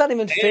 That's not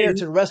even fair and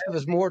to the rest of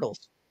us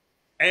mortals.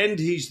 And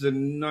he's the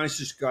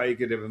nicest guy you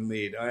could ever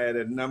meet. I had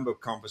a number of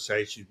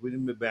conversations with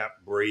him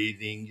about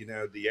breathing,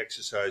 the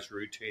exercise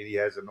routine he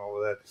has and all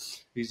of that.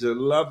 He's the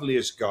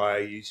loveliest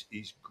guy.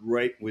 He's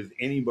great with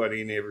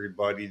anybody and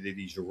everybody that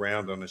he's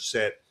around on a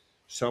set.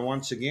 So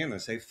once again, I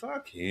say,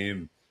 fuck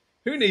him.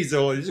 Who needs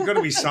all this? There's got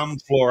to be some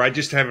flaw. I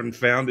just haven't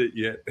found it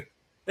yet.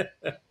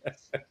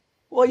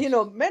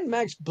 Well, Mad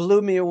Max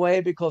blew me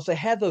away because they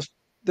had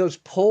those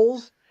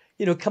poles,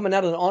 coming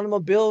out of the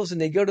automobiles, and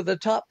they go to the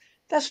top.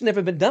 That's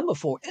never been done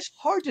before. It's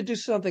hard to do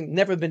something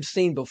never been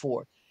seen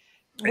before.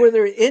 Were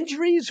there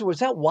injuries? Was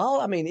that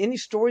wild? I mean, any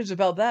stories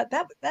about that?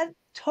 That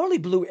totally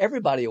blew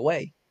everybody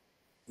away.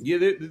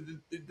 Yeah,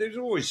 there's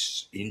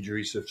always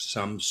injuries of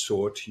some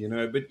sort,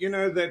 but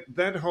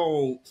that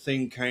whole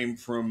thing came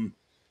from.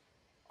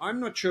 I'm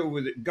not sure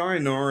whether Guy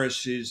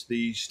Norris is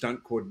the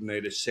stunt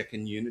coordinator,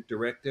 second unit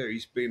director.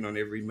 He's been on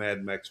every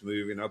Mad Max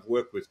movie, and I've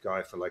worked with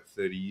Guy for like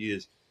 30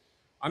 years.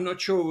 I'm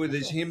not sure whether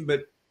it's him,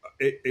 but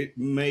it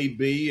may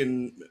be.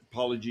 And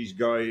apologies,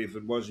 Guy, if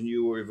it wasn't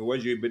you or if it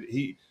was you. But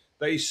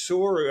they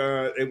saw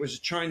it was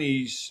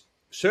Chinese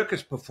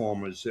circus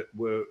performers that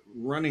were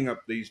running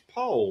up these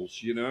poles,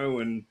 and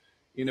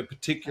in a Uh-huh.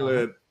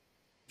 particular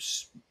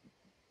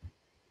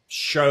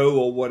show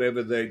or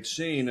whatever they'd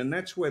seen, and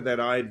that's where that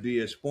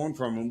idea spawned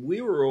from. And we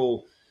were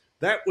all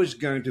that was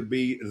going to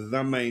be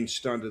the main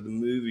stunt of the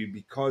movie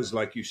because,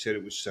 like you said,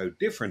 it was so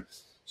different.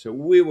 So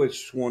we were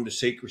sworn to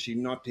secrecy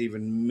not to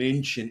even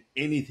mention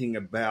anything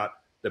about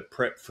the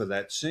prep for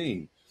that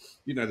scene.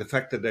 You know, the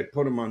fact that they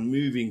put them on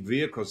moving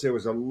vehicles, there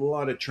was a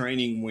lot of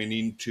training went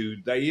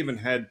into. They even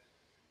had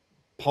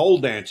pole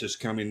dancers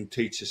come in and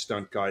teach a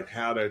stunt guide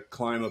how to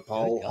climb a Good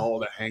pole, God. how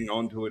to hang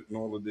onto it, and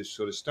all of this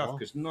sort of stuff. Oh,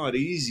 Because not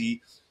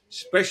easy,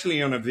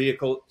 especially on a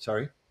vehicle.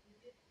 Sorry,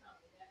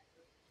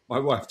 my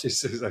wife just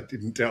says I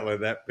didn't tell her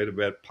that bit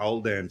about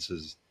pole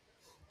dancers.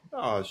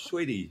 Oh,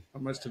 sweetie, I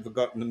must have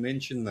forgotten to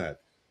mention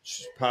that.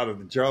 It's part of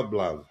the job,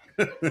 love.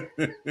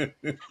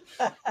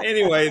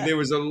 Anyway, there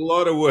was a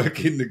lot of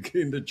work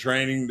into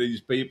training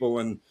these people,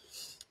 and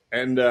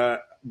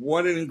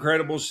what an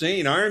incredible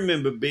scene! I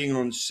remember being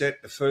on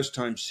set the first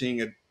time, seeing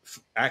it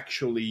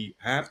actually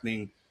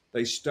happening.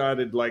 They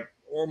started like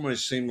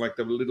almost seemed like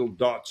there were little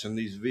dots, and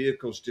these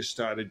vehicles just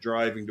started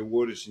driving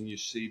toward us, and you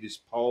see this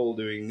pole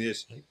doing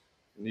this, and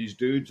these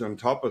dudes on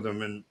top of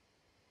them, and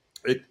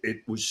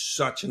it was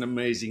such an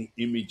amazing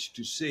image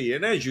to see.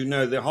 And as you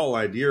know, the whole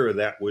idea of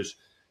that was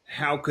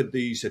how could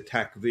these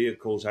attack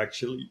vehicles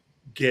actually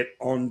get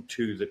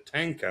onto the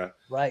tanker?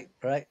 right,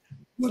 right,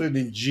 What an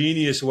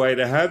ingenious way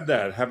to have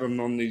that, have them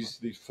on these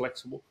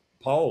flexible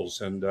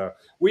poles. And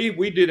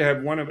we did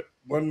have one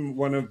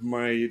of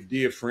my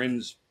dear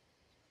friends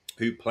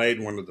who played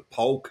one of the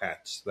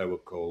polecats, they were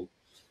called,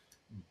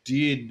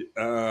 did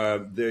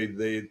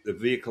the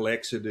vehicle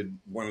exited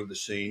one of the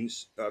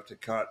scenes after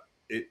cut.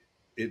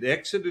 It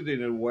exited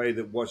in a way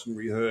that wasn't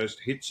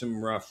rehearsed, hit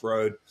some rough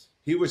road.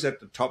 He was at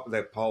the top of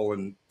that pole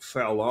and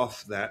fell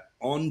off that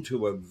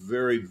onto a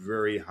very,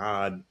 very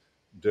hard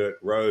dirt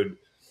road.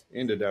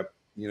 Ended up,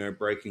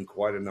 breaking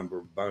quite a number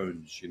of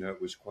bones.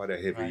 It was quite a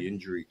right. heavy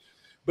injury.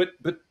 But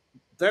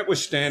that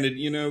was standard.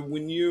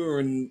 When you were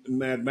in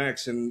Mad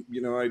Max, and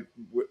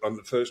on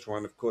the first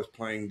one, of course,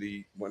 playing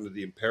the one of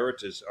the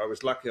Imperators, I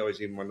was lucky I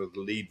was in one of the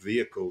lead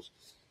vehicles,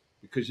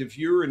 because if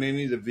you were in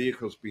any of the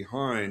vehicles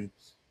behind,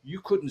 you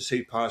couldn't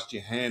see past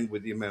your hand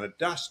with the amount of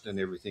dust and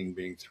everything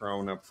being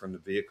thrown up from the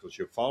vehicles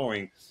you're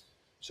following.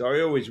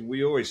 So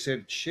we always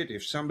said, shit,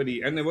 if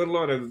somebody, and there were a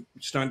lot of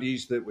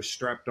stunties that were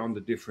strapped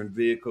onto different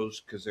vehicles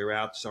because they're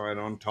outside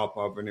on top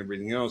of and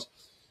everything else.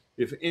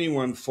 If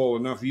anyone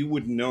fallen off, you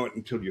wouldn't know it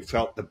until you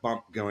felt the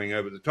bump going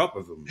over the top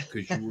of them,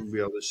 because you wouldn't be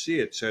able to see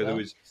it. So there Well,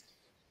 was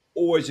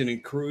always an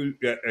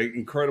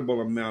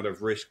incredible amount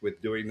of risk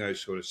with doing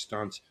those sort of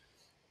stunts,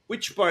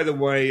 which, by the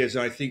way, as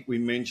I think we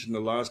mentioned the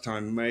last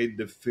time, made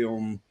the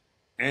film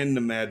and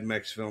the Mad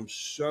Max film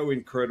so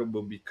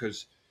incredible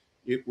because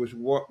it was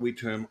what we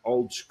term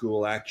old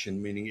school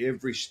action, meaning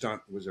every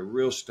stunt was a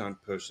real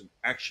stunt person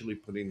actually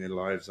putting their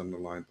lives on the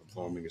line well,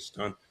 performing a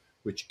stunt,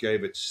 which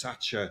gave it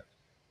such a,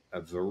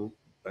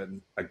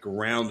 a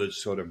grounded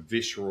sort of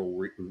visceral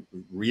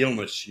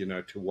realness,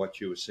 to what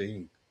you were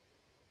seeing.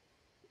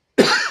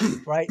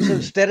 right. So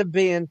instead of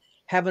being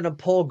having a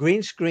pole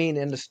green screen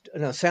in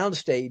a sound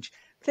stage,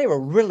 they were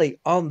really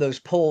on those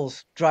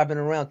poles driving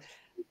around.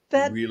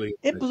 That Really,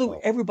 it I blew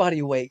felt. everybody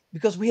away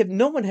because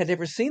no one had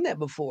ever seen that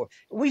before.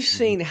 We've Mhm.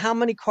 seen how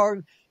many car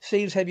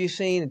scenes have you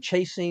seen and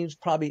chase scenes?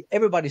 Probably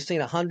everybody's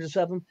seen hundreds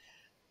of them.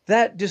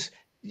 That just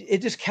it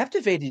just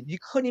captivated. You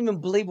couldn't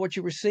even believe what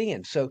you were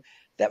seeing. So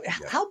that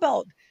Yeah. how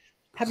about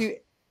have you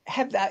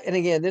have that? And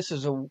again, this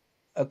is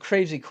a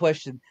crazy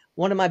question.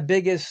 One of my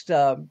biggest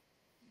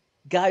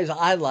guys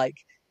I like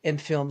in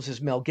films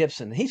is Mel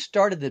Gibson. He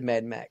started the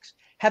Mad Max.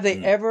 Have they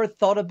Mm. ever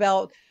thought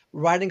about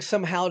writing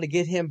somehow to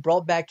get him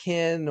brought back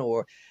in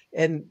or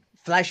in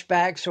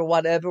flashbacks or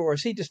whatever, or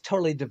is he just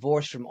totally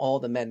divorced from all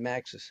the Mad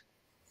Maxes?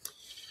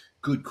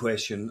 Good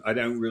question. I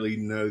don't really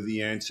know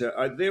the answer.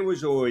 There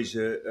was always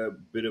a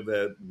bit of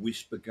a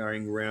whisper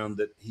going around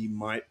that he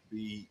might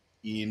be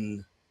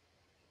in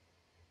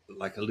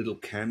like a little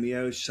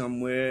cameo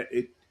somewhere.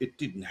 It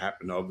didn't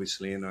happen,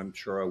 obviously, and I'm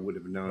sure I would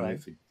have known Right,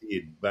 if it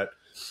did. But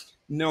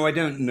no, I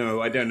don't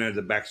know. I don't know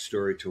the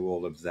backstory to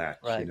all of that.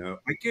 right,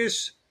 I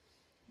guess,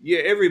 yeah,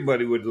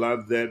 everybody would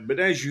love that. But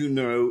as you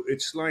know,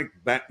 it's like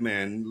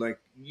Batman. Like,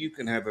 you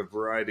can have a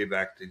variety of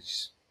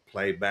actors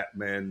play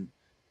Batman.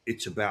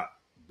 It's about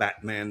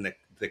Batman,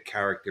 the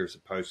character, as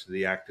opposed to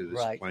the actor that's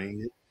right.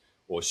 playing it.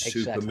 Or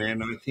Exactly.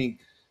 Superman. I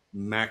think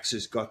Max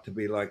has got to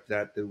be like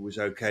that. It was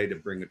okay to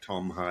bring a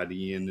Tom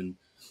Hardy in. And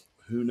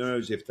who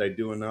knows if they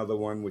do another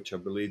one, which I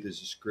believe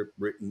there's a script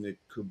written, it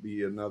could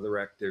be another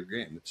actor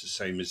again. It's the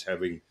same as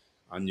having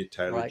Anya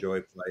Taylor Right.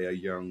 Joy play a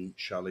young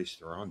Charlize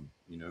Theron.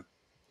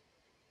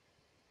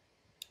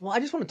 Well, I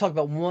just want to talk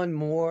about one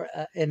more,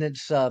 and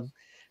it's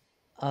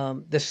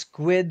the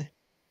Squid.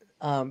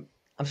 Um,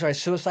 I'm sorry,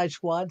 Suicide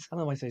Squads. I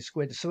don't know why I say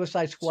Squid. The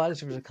Suicide Squads.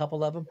 There was a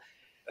couple of them.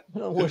 I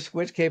don't know where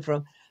Squid came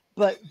from,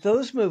 but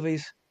those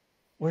movies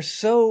were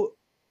so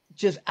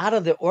just out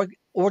of the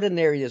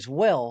ordinary as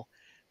well.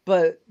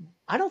 But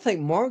I don't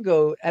think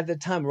Margot at the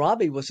time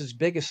Robbie was as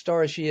big a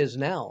star as she is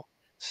now.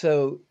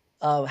 So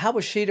how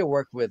was she to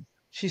work with?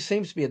 She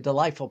seems to be a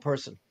delightful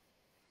person.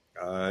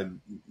 Uh,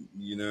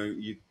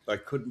 I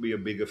couldn't be a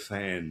bigger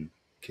fan,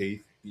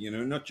 Keith.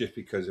 Not just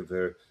because of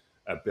her.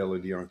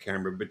 ability on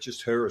camera, but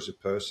just her as a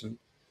person.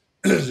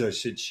 As I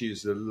said, she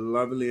is the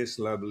loveliest,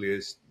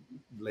 loveliest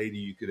lady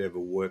you could ever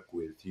work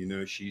with. You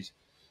know, she's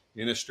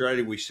in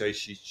Australia, we say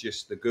she's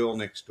just the girl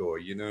next door.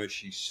 You know,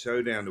 she's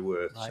so down to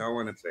earth, Right. so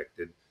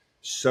unaffected,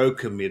 so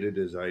committed,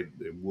 as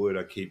the word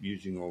I keep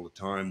using all the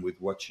time with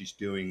what she's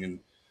doing.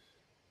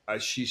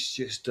 And she's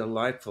just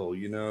delightful.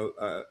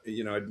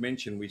 I'd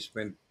mentioned we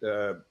spent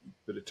a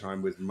bit of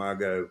time with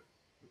Margot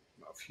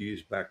a few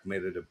years back,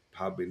 met at a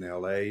pub in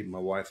LA, my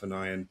wife and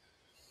I. And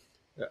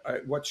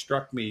what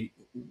struck me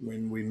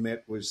when we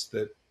met was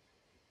that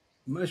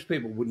most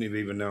people wouldn't have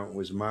even known it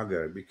was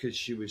Margot because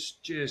she was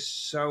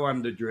just so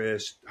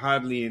underdressed,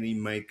 hardly any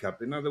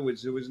makeup. In other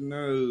words, there was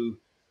no,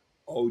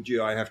 oh, gee,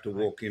 I have to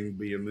Right. walk in and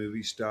be a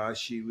movie star.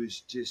 She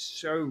was just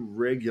so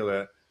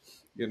regular,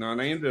 and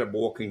I ended up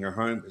walking her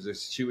home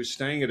because she was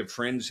staying at a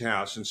friend's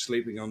house and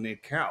sleeping on their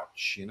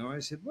couch. I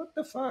said, what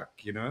the fuck?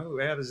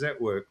 How does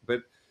that work?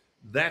 But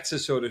that's the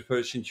sort of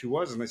person she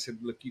was. And I said,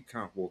 look, you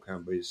can't walk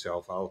home by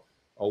yourself. I'll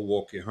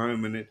walk you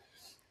home. And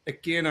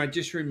again, I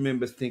just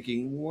remember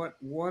thinking, what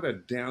a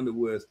down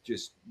to earth,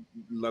 just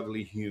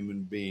lovely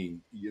human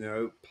being.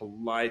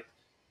 Polite.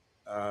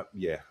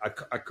 Yeah,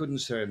 I couldn't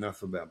say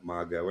enough about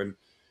Margot. And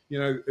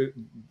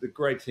the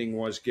great thing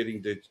was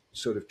getting to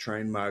sort of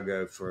train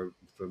Margot for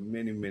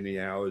many many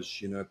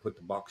hours. Put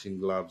the boxing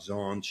gloves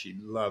on. She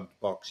loved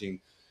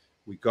boxing.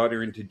 We got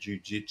her into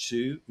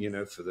jujitsu.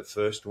 For the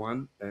first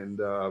one, and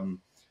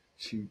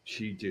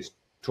she just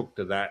took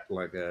to that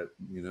like a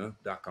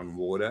duck on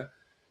water.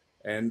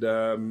 And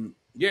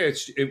yeah,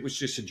 it was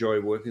just a joy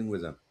working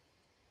with them.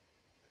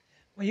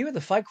 Well, you were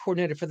the fight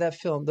coordinator for that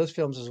film, those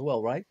films as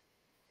well, right?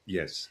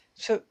 Yes.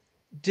 So,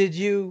 did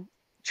you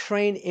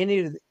train any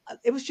of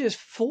it was just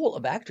full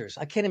of actors.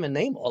 I can't even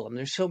name all of them.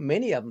 There's so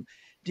many of them.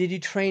 Did you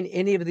train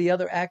any of the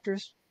other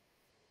actors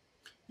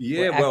or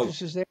Yeah, well,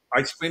 actresses there?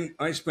 I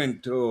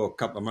spent a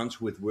couple of months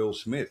with Will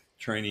Smith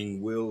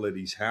training Will at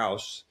his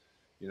house,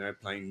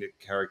 playing the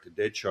character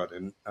Deadshot,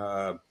 and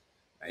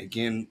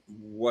again,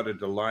 what a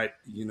delight,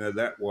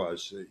 that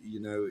was.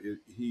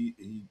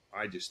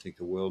 I just think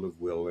the world of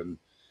Will, and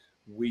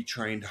we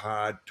trained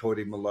hard, taught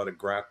him a lot of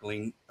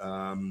grappling.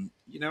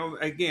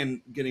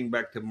 Again, getting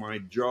back to my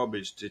job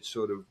is to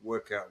sort of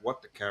work out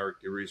what the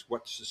character is,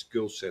 what's the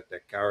skill set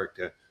that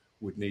character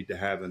would need to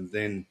have, and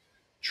then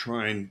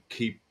try and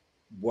keep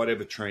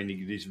whatever training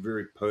it is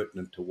very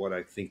pertinent to what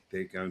I think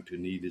they're going to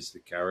need as the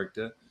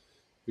character.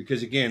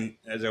 Because again,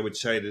 as I would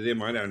say to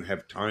them, I don't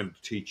have time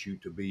to teach you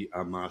to be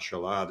a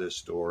martial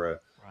artist or a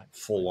Right, right.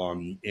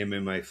 full-on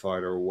MMA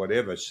fighter or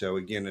whatever. So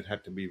again, it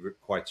had to be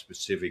quite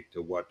specific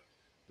to what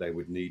they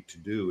would need to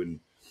do. And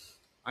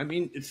I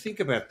mean, think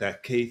about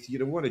that, Keith.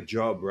 What a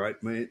job,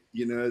 right, mate?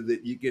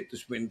 That you get to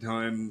spend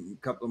time,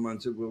 a couple of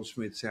months at Will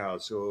Smith's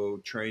house or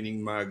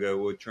training Margot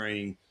or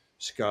training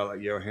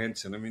Scarlett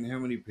Johansson. I mean, how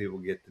many people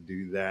get to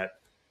do that?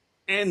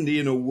 And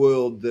in a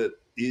world that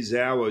is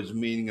ours,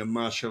 meaning a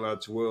martial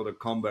arts world, a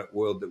combat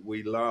world that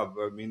we love.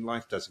 I mean,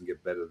 life doesn't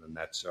get better than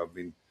that. So I've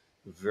been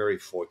very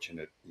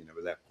fortunate,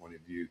 with that point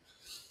of view.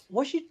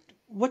 What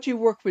you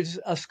worked with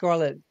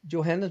Scarlett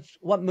Johansson?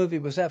 What movie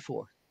was that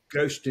for?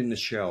 Ghost in the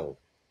Shell.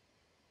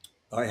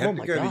 I Oh had to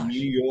my go to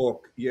New gosh!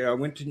 York. Yeah, I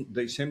went to.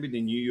 They sent me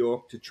to New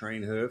York to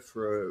train her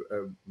for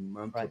a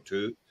month or Right.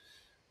 two,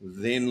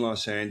 then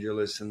Los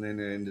Angeles, and then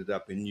I ended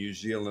up in New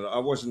Zealand. I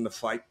wasn't the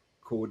fight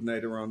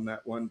coordinator on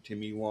that one.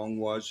 Timmy Wong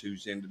was,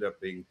 who's ended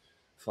up being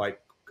fight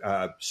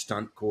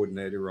stunt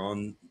coordinator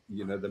on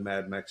the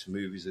Mad Max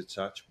movies and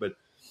such. But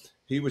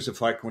he was a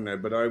fight coordinator.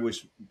 But I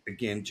was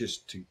again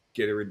just to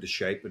get her into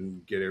shape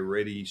and get her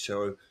ready.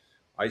 So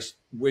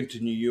went to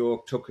New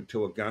York, took her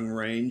to a gun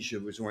range.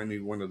 It was only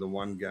one of the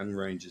one gun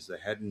ranges they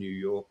had in New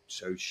York,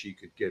 so she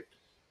could get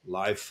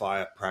live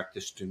fire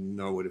practice to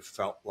know what it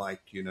felt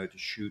like, to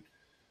shoot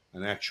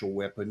an actual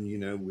weapon,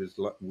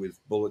 with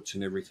bullets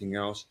and everything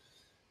else.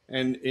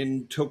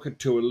 And took it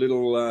to a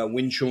little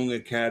Wing Chun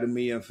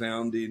academy I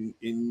found in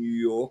New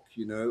York,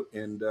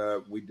 and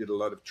we did a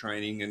lot of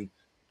training and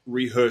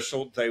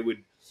rehearsal. They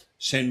would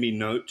send me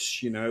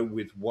notes,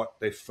 with what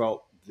they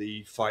felt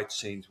the fight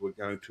scenes were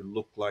going to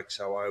look like,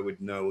 so I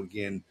would know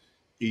again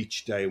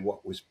each day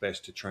what was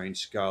best to train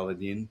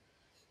Scarlett in.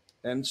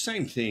 And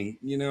same thing,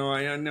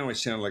 I know I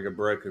sound like a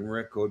broken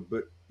record,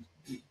 but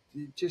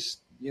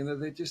just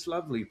they're just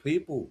lovely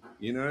people.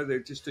 They're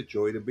just a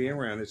joy to be Right.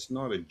 around. It's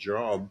not a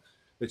job.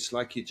 It's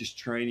like you're just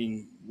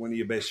training one of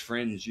your best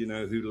friends,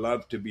 who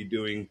love to be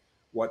doing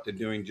what they're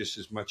doing just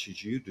as much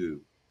as you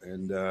do.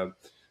 And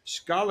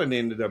Scarlett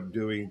ended up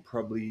doing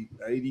probably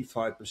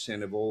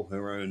 85% of all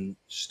her own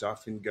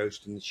stuff in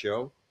Ghost in the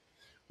Shell,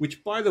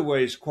 which, by the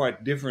way, is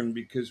quite different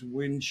because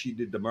when she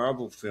did the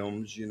Marvel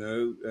films,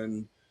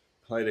 and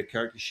played a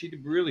character, she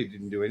really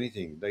didn't do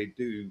anything. They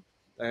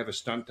have a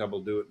stunt double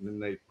do it, and then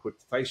they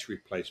put face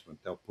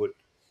replacement. They'll put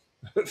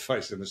her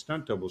face in a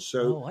stunt double.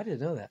 So Oh, I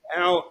didn't know that.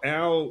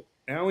 our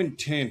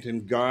intent,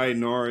 and Guy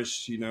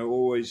Norris,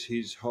 always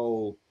his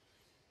whole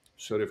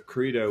sort of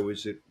credo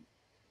is that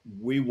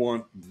we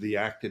want the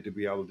actor to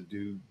be able to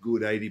do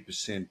good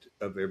 80%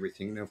 of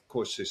everything. Now, of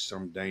course, there's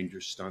some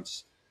dangerous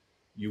stunts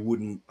you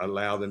wouldn't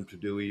allow them to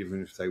do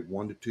even if they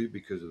wanted to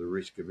because of the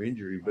risk of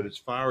injury. But Right. as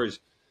far as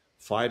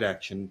fight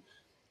action,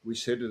 we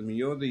said to them,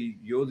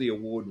 "You're the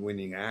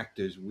award-winning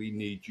actors. We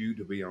need you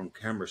to be on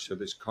camera, so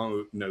there's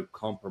no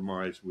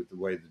compromise with the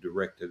way the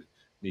director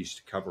needs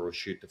to cover or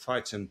shoot the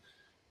fights."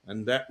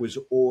 And that was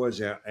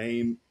always our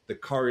aim. The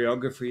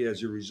choreography,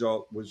 as a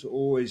result, was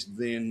always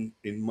then,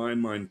 in my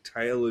mind,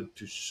 tailored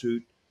to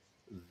suit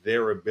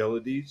their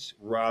abilities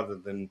rather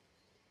than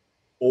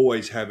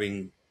always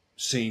having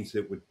scenes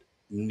that would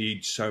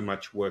need so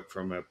much work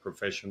from a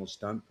professional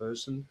stunt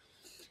person.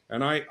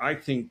 And I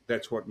think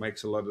that's what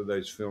makes a lot of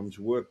those films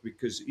work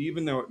because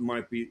even though it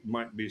might be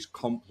as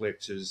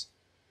complex as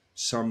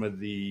some of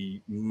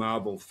the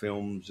Marvel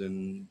films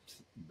and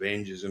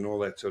Avengers and all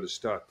that sort of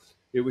stuff,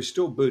 it was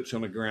still boots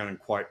on the ground and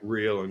quite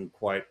real and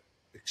quite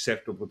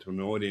acceptable to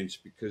an audience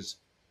because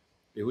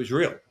it was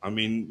real. I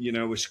mean,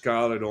 with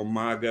Scarlett or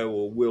Margot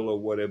or Will or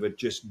whatever,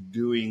 just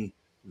doing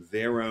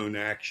their own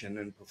action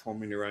and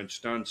performing their own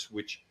stunts,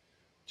 which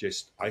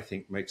just I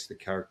think makes the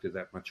character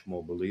that much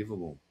more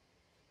believable.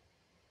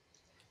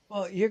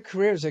 Well, your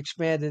career has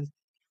expanded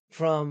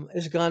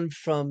it's gone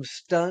from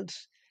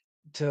stunts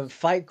to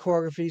fight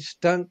choreography,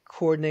 stunt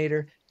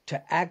coordinator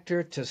to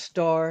actor to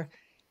star,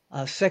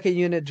 second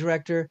unit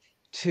director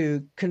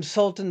to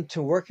consultant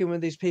to working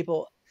with these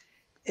people.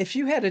 If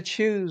you had to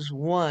choose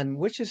one,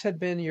 which has had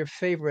been your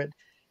favorite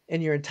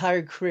in your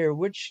entire career,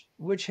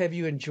 which have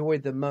you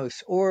enjoyed the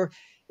most? Or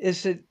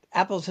is it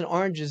apples and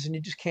oranges and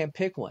you just can't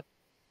pick one?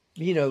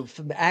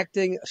 From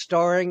acting,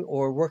 starring,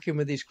 or working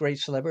with these great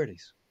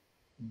celebrities.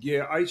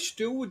 Yeah, I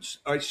still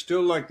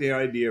like the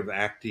idea of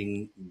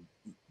acting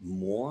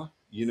more.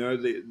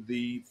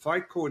 The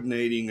fight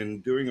coordinating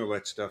and doing all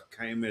that stuff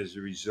came as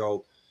a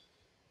result,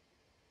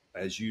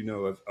 as you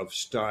know, of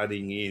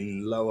starting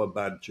in lower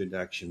budget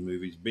action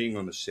movies, being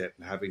on the set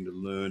and having to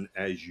learn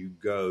as you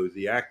go.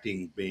 The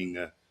acting being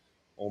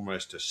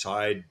almost a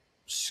side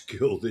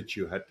skill that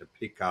you had to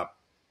pick up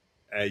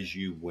as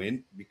you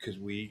went because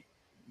we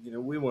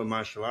were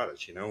martial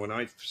artists. When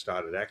I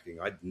started acting,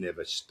 I'd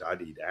never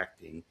studied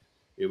acting.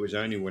 It was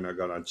only when I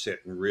got on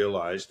set and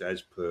realized,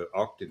 as per Right.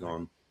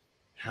 Octagon,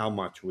 how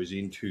much was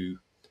into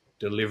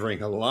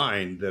delivering a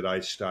line that I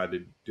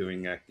started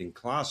doing acting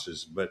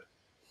classes. But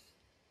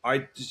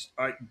I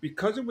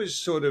because it was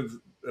sort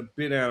of a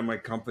bit out of my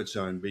comfort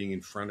zone being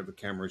in front of a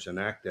camera as an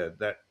actor,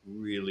 that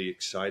really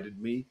excited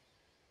me.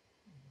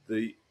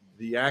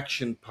 The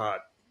action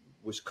part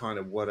was kind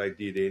of what I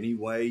did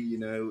anyway,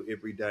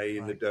 every day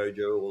in the Right.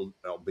 dojo,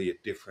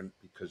 albeit different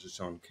because it's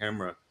on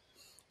camera.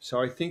 So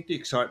I think the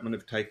excitement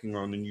of taking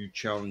on a new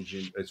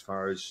challenge as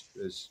far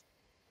as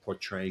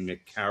portraying a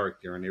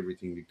character and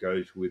everything that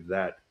goes with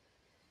that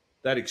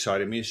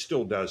excited me. It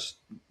still does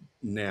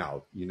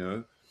now.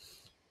 The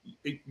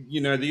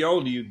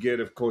older you get,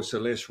 of course, the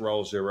less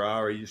roles there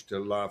are. I used to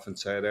laugh and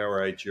say at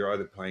our age, you're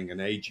either playing an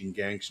aging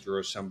gangster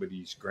or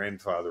somebody's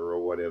grandfather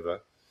or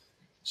whatever.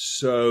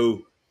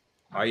 So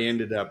I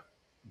ended up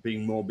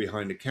being more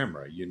behind the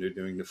camera,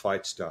 doing the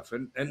fight stuff.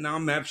 And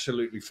I'm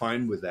absolutely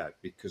fine with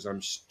that because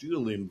I'm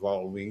still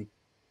involving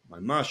my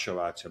martial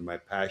arts and my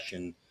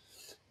passion.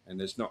 And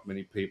there's not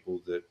many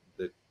people that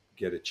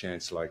get a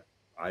chance like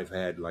I've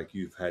had, like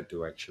you've had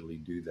to actually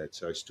do that.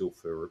 So I still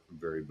feel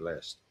very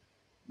blessed.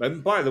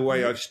 And by the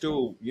way, Yeah. I've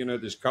still,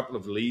 there's a couple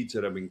of leads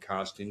that I've been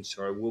cast in,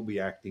 so I will be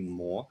acting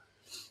more.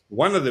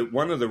 One of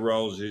the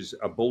roles is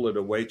A Bullet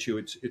Awaits You.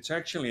 It's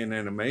actually an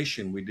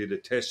animation. We did a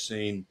test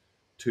scene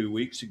 2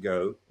 weeks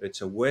ago.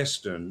 It's a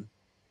western,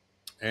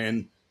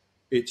 and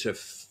it's a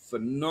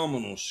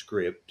phenomenal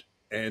script.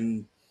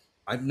 And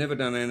I've never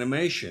done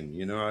animation.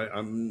 I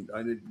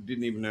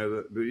didn't even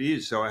know that it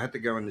is. So I had to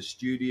go in the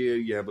studio.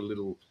 You have a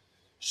little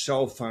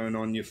cell phone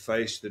on your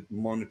face that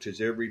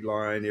monitors every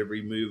line,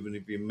 every movement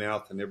of your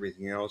mouth, and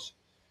everything else.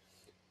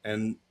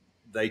 And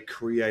they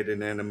create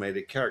an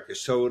animated character,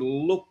 so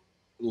it'll look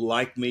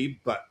like me,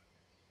 but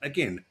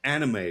again,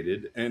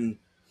 animated. And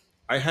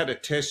I had a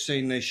test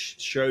scene they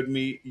showed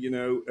me,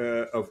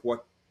 of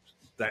what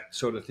that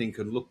sort of thing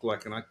can look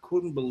like, and I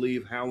couldn't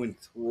believe how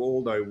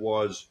enthralled I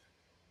was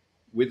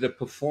with the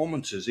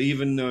performances.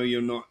 Even though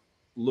you're not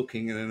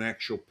looking at an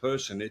actual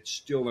person, it's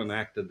still an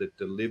actor that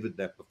delivered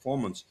that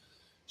performance.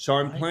 So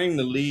I'm Right. playing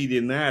the lead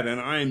in that, and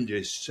I'm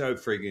just so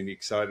friggin'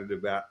 excited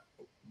about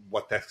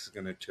what that's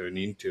going to turn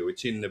into.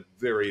 It's in the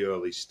very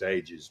early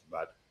stages,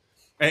 but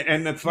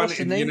and the What's funny,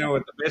 the name?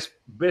 what the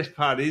best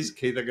part is,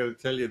 Keith, I got to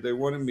tell you, they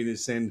wanted me to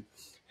send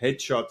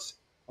headshots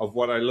of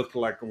what I looked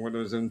like when I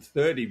was in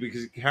 30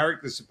 because the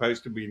character's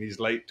supposed to be in his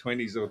late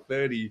 20s or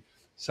 30.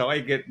 So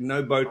I get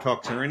no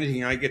Botox or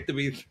anything. I get to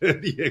be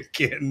 30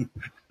 again.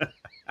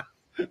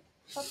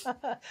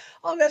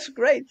 Oh, that's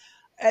great.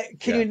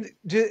 Can Yeah. you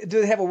do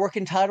they have a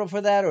working title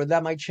for that, or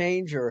that might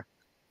change, or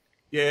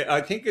Yeah,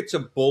 I think it's a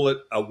bullet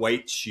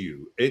awaits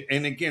you.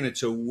 And again,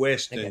 it's a I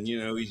western. got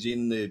you. He's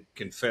in the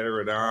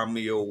Confederate Right.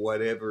 Army or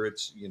whatever.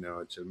 It's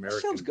That sounds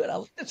American good. I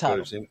like the sort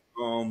of title. thing.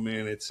 Oh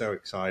man, it's so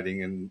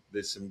exciting, and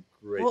there's some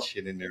great Well,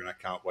 shit in there, and I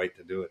can't wait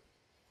to do it.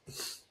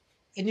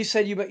 and you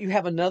said you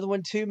have another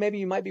one too. Maybe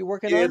you might be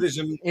working Yeah, on there's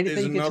anything you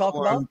can another talk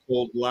about. one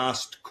called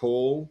Last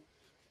Call,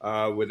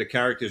 where the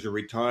character's a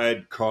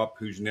retired cop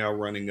who's now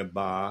running a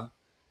bar,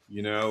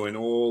 and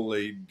all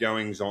the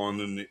goings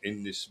on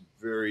in this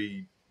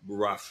very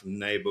rough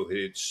neighborhood.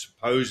 It's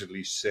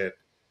supposedly set.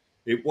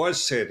 It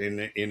was set in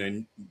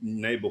a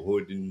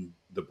neighborhood in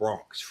the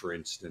Bronx, for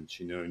instance,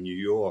 New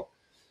York.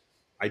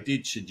 I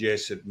did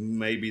suggest that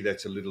maybe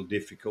that's a little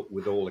difficult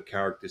with all the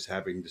characters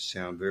having to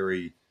sound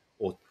very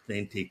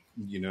authentic,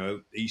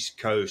 East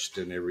Coast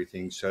and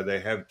everything. So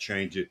they have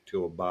changed it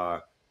to a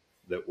bar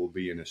that will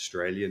be in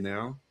Australia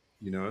now,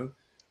 you know.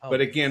 But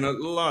Oh, again, a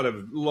lot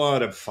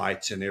of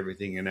fights and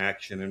everything in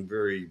action and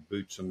very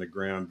boots on the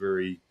ground,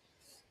 very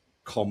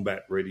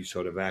combat ready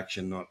sort of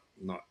action, not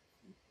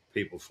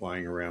people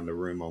flying around the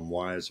room on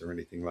wires or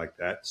anything like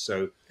that.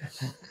 So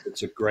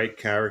it's a great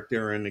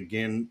character, and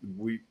again,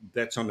 we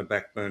that's on the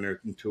back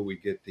burner until we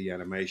get the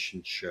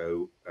animation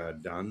show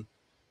done.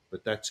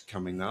 But that's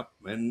coming up,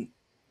 and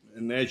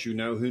as you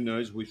know, who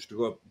knows? We've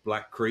still got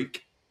Black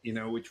Creek,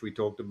 which we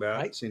talked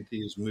about, right,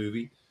 Cynthia's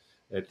movie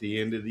at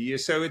the end of the year.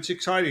 So it's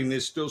exciting.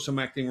 There's still some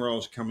acting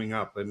roles coming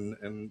up,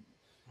 and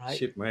right.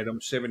 shit, mate, I'm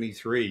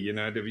 73.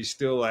 To be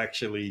still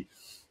actually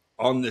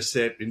on the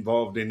set,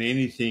 involved in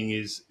anything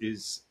is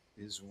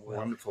Well,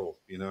 wonderful.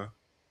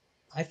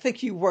 I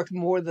think you work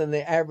more than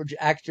the average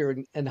actor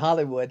in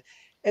Hollywood.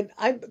 And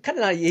I'm kind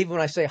of naive when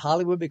I say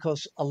Hollywood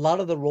because a lot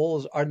of the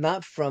roles are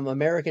not from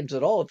Americans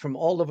at all, from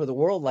all over the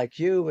world, like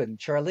you and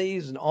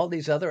Charlize and all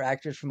these other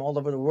actors from all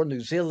over the world, New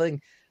Zealand,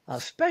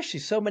 especially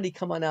so many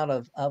coming out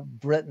of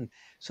Britain,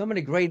 so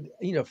many great,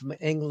 from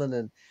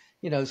England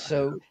I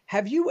so know.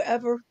 have you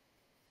ever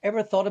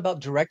thought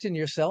about directing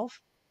yourself?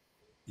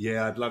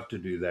 Yeah, I'd love to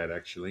do that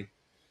actually.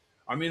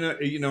 I mean,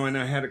 and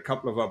I had a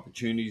couple of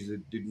opportunities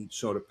that didn't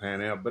sort of pan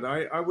out, but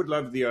I would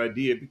love the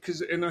idea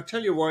because, and I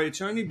tell you why,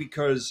 it's only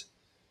because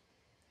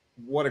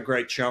what a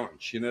great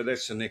challenge.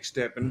 That's the next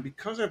step. And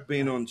because I've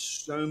been Right, on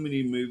so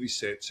many movie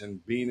sets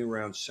and been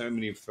around so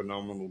many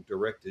phenomenal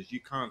directors,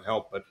 you can't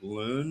help but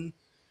learn.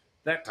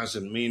 That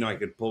doesn't mean I right,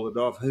 could pull it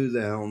off. Who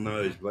the hell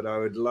knows? But I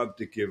would love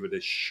to give it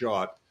a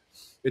shot.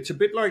 It's a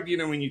bit like,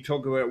 when you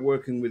talk about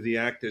working with the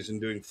actors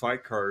and doing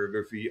fight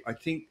choreography. I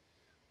think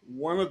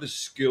one of the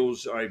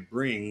skills I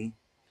bring,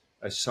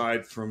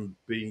 aside from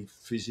being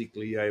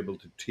physically able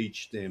to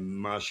teach them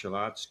martial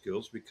arts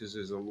skills, because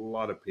there's a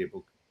lot of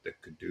people that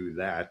could do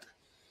that,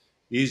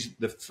 is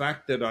the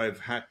fact that I've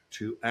had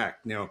to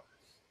act. Now,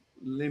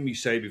 let me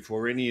say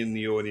before any in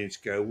the audience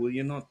go, well,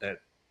 you're not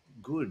that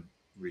good,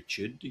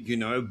 Richard,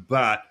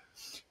 but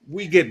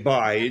we get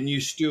by and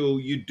you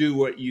do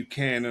what you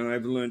can. And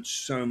I've learned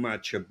so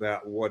much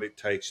about what it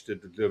takes to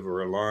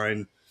deliver a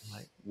line,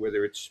 right,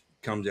 whether it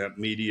comes out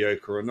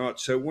mediocre or not.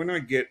 So when I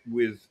get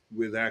with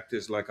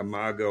actors like a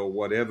Margot or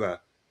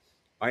whatever,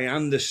 I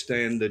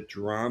understand the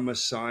drama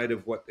side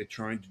of what they're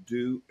trying to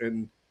do.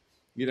 And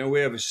we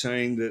have a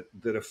saying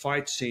that a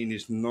fight scene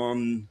is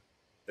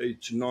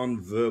it's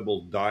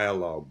non-verbal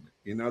dialogue.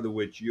 In other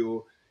words,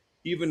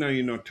 even though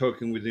you're not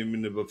talking with him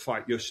in the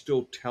fight, you're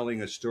still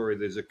telling a story.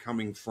 There's a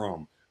coming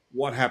from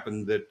what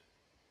happened that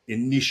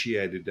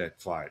initiated that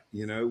fight.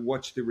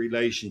 What's the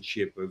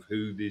relationship of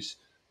who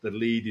the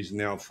lead is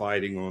now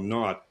fighting or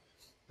not.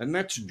 And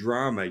that's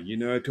drama,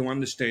 to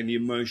understand the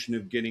emotion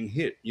of getting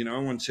hit. I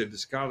once said to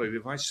Scarlett,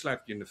 if I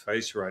slapped you in the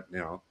face right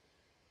now,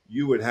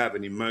 you would have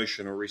an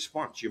emotional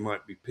response. You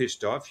might be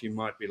pissed off. You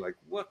might be like,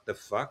 what the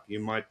fuck? You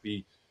might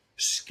be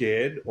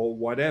scared or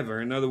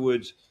whatever. In other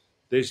words,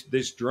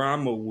 there's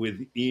drama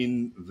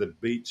within the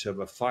beats of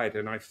a fight.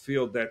 And I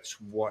feel that's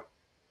what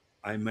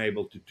I'm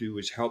able to do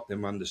is help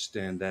them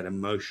understand that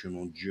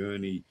emotional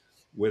journey,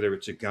 whether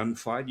it's a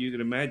gunfight. You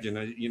can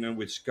imagine,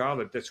 with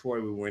Scarlett, that's why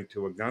we went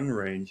to a gun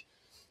range.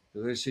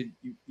 Because I said,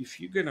 if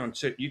you get on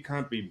set, you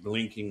can't be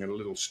blinking a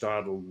little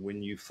startled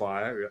when you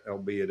fire,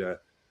 albeit a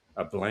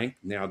blank.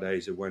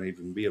 Nowadays, it won't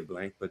even be a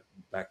blank, but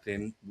back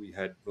then we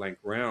had blank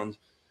rounds.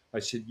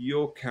 I said,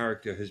 your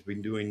character has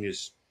been doing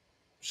this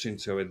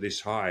since they were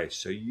this high.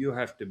 So you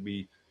have to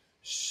be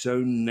so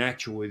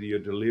natural with your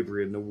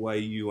delivery and the way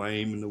you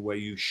aim and the way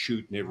you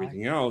shoot and right.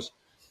 everything else.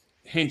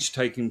 Hence,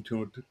 taking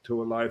to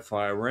a live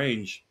fire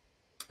range.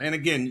 And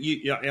again,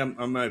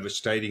 I'm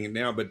overstating it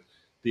now, but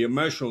the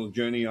emotional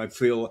journey, I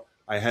feel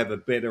I have a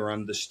better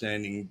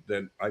understanding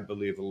than I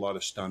believe a lot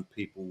of stunt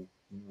people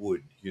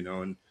would,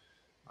 and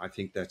I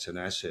think that's an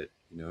asset.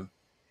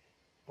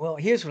 Well,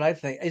 here's what I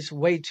think. It's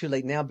way too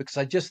late now because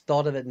I just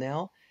thought of it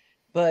now.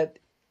 But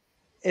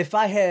if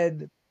I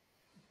had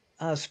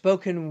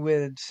spoken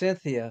with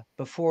Cynthia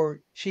before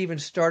she even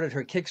started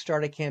her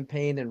Kickstarter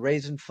campaign and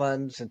raising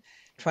funds and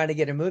trying to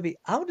get a movie,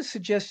 I would have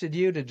suggested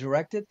you to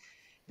direct it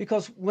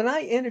because when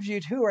I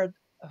interviewed her,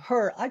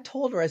 I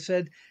told her, I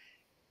said,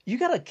 you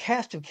got a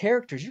cast of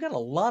characters. You got a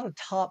lot of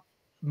top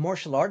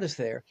martial artists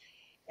there.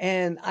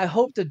 And I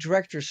hope the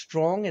director's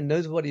strong and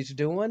knows what he's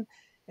doing,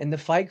 and the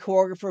fight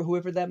choreographer,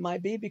 whoever that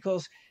might be,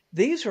 because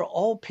these are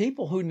all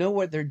people who know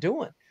what they're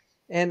doing.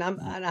 And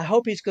I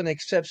hope he's going to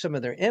accept some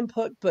of their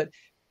input. But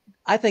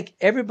I think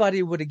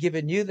everybody would have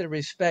given you the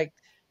respect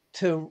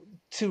to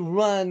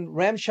run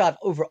ramshot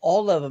over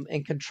all of them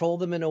and control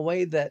them in a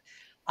way that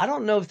I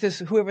don't know if this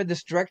whoever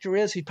this director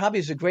is, he probably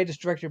is the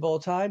greatest director of all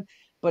time,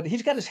 but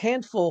he's got his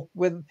handful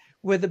with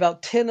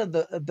about 10 of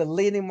the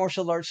leading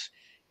martial arts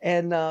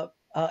and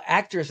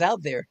actors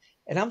out there.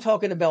 And I'm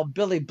talking about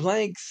Billy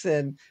Blanks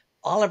and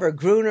Oliver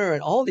Gruner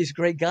and all these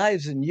great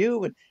guys and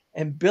you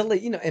and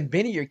Billy, and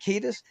Benny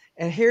Urquidez.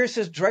 And here's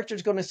his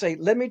director's going to say,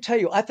 let me tell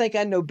you, I think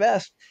I know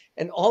best.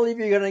 And all of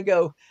you are going to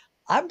go,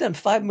 I've done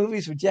 5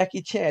 movies with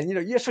Jackie Chan.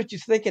 That's what you're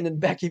thinking in the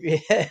back of your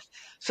head.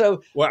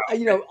 So, Wow.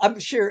 I'm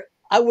sure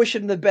I wish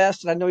him the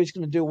best and I know he's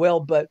going to do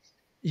well, but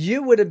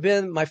you would have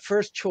been my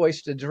first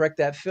choice to direct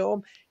that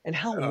film. And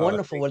how Oh,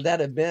 wonderful thank would that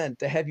have been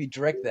to have you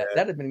direct that?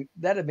 you.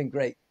 That'd have been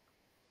great.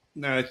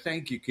 No,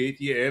 thank you, Keith.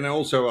 Yeah, and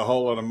also a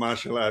whole lot of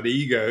martial art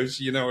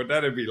egos. You know what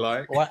that'd be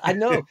like. Well, I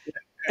know.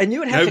 And you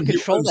would have to Nobody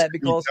control wants that to be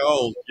because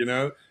told, you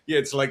know. Yeah,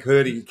 it's like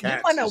herding you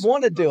might cats. not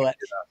want to do it.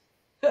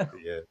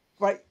 Yeah.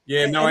 Right.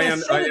 Yeah, no, And I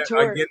said it to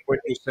I her. get what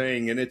you're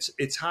saying, and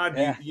it's hard.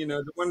 Yeah.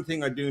 The one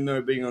thing I do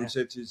know being on Yeah.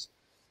 sets is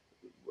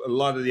a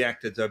lot of the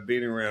actors I've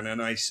been around,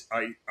 and I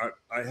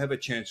have a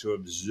chance to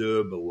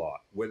observe a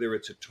lot. Whether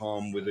it's a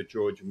Tom with a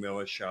George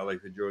Miller,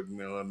 Charlotte with George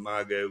Miller,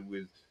 Margot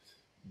with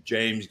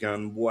James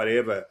Gunn,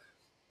 whatever.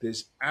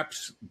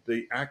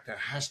 The actor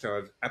has to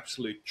have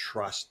absolute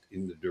trust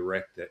in the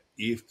director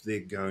if they're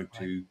going Right.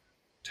 to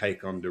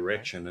take on Right.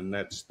 direction, and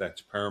that's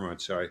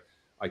paramount. So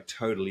I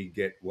totally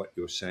get what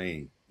you're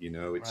saying.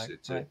 Right.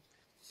 It's a Right.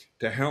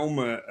 to helm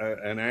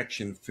an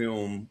action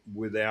film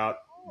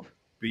without Oh,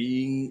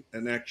 being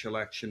an actual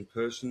action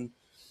person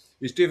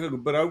is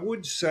difficult. But I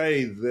would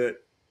say that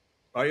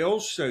I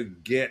also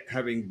get,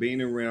 having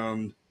been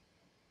around,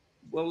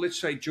 well, let's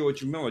say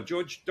George Miller.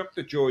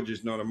 Dr. George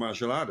is not a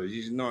martial artist.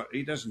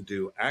 He doesn't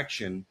do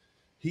action.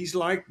 He's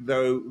like,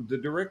 though, the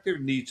director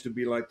needs to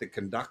be like the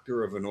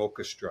conductor of an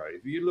orchestra.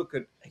 If you look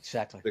at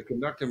exactly. the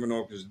conductor of an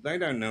orchestra, they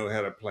don't know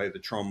how to play the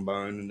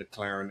trombone and the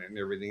clarinet and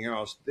everything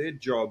else. Their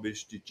job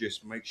is to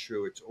just make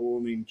sure it's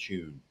all in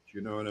tune. Do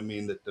you know what I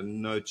mean? That the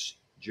notes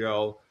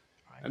gel.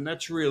 Right. And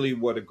that's really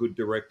what a good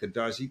director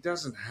does. He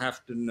doesn't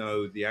have to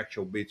know the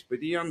actual beats, but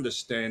he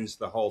understands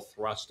the whole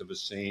thrust of a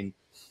scene,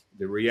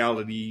 the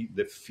reality,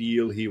 the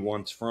feel he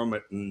wants from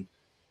it. And,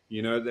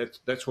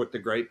 that's what the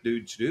great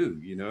dudes do.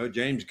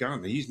 James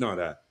Gunn, he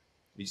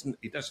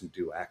doesn't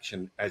do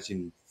action as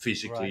in Right.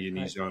 physically in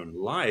Right. his own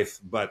life,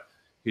 but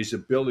his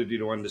ability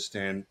to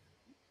understand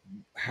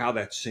how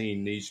that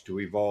scene needs to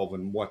evolve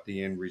and what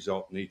the end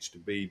result needs to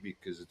be,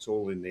 because it's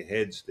all in their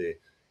heads. They're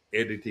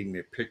editing,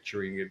 they're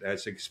picturing it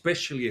as,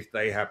 especially if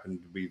they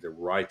happen to be the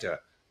writer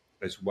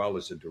as well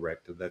as a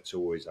director. That's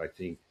always, I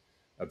think,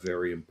 a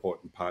very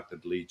important part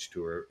that leads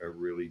to a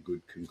really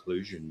good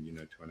conclusion,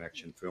 to an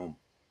action film.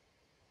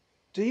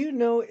 Do you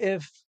know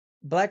if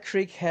Black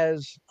Creek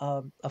has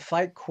a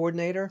fight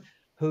coordinator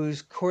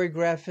who's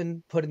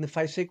choreographing, putting the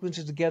fight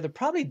sequences together?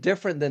 Probably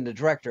different than the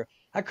director.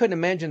 I couldn't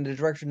imagine the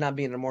director not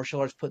being a martial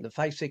arts putting the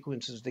fight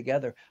sequences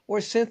together. Or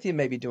Cynthia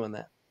maybe doing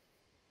that.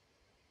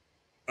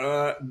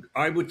 Uh,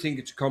 I would think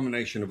it's a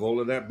combination of all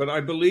of that, but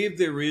I believe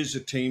there is a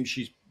team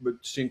but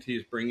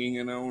Cynthia's bringing,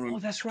 and I don't Oh,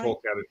 want that's to right.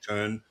 talk out of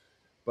turn,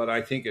 but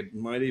I think it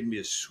might even be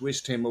a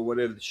Swiss team or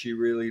whatever that she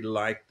really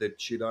liked, that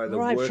she'd either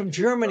Right, worked from with,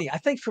 Germany. I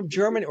think from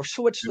Germany or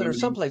Switzerland or Germany,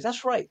 someplace.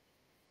 That's right.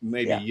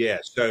 maybe, Yeah. yeah.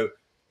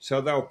 So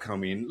they'll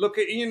come in. Look,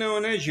 and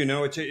as you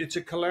know, it's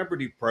a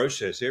collaborative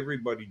process.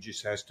 Everybody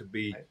just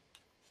Right.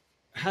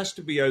 has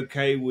to be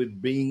okay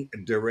with being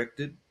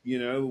directed,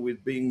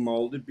 with being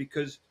molded,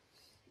 because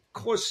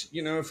of course,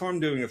 if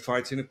I'm doing a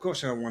fight scene, of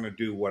course I want to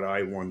do what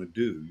I want to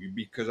do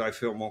because I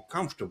feel more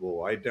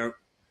comfortable. I don't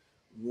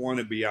want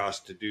to be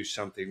asked to do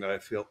something that I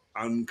feel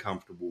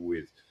uncomfortable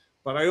with.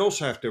 But I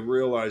also have to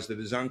realize that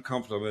as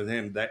uncomfortable as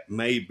them, that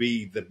may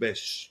be the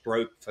best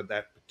stroke for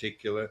that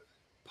particular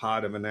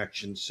part of an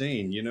action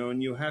scene,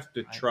 and you have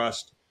to Right.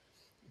 trust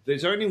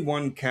there's only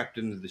one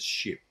captain of the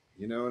ship.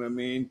 You know what I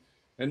mean?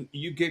 And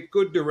you get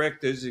good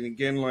directors, and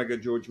again, like a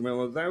George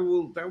Miller, they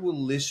will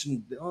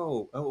listen.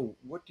 Oh,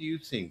 what do you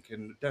think?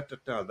 And da da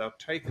da. They'll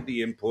take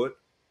the input,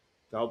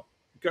 they'll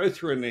go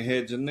through in their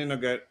heads, and then they'll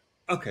go,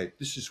 okay,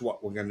 this is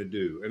what we're going to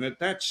do. And at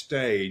that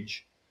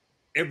stage,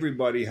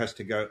 everybody has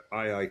to go,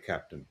 aye, aye,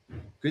 captain.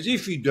 Because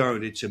if you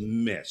don't, it's a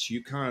mess.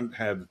 You can't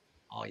have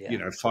Oh,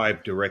 yeah.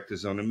 5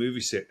 directors on a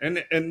movie set.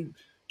 And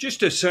just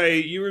to say,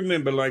 you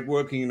remember, like,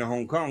 working in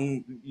Hong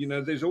Kong,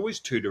 there's always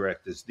 2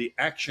 directors. The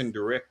action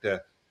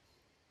director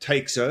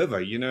takes over.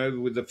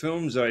 With the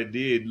films I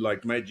did,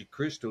 like Magic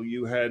Crystal,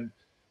 you had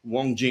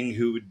Wong Jing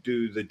who would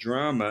do the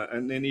drama,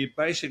 and then he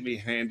basically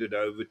handed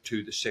over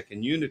to the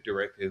second unit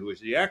director, who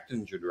was the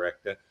acting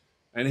director,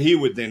 and he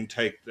would then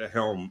take the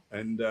helm.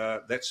 And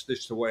that's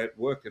just the way it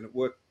worked, and it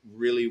worked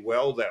really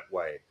well that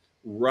way.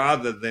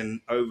 rather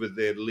than over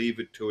there leave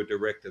it to a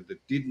director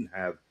that didn't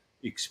have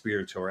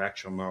experience or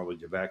actual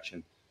knowledge of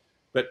action.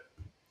 But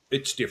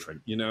it's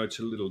different, it's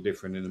a little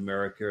different in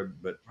America,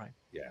 but Right.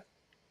 yeah.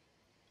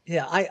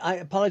 Yeah, I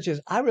apologize.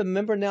 I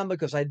remember now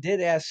because I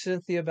did ask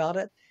Cynthia about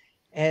it,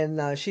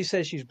 and she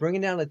said she's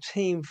bringing down a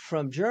team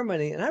from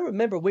Germany. And I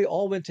remember we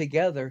all went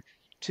together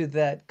to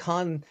that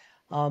Cannes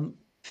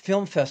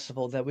film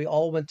festival that we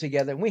all went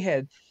together, and we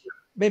had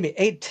maybe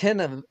 8,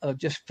 10 of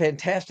just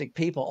fantastic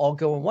people all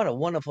going. What a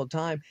wonderful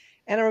time.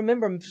 And I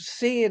remember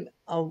seeing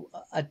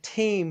a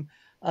team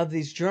of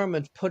these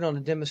Germans put on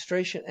a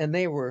demonstration, and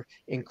they were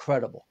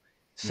incredible.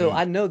 So Mm.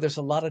 I know there's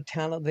a lot of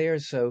talent there.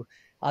 So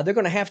they're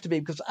going to have to be,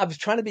 because I was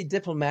trying to be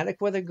diplomatic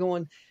where they're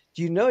going.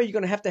 Do you know you're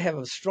going to have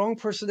a strong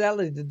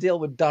personality to deal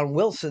with Don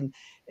Wilson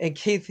and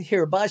Keith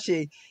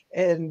Hirabashi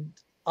and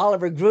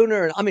Oliver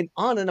Gruner, and I mean,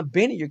 on and a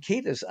Benny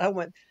Urquidez. I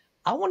went,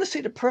 I want to see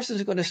the person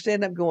who's going to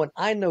stand up going,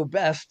 I know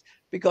best,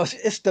 because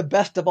it's the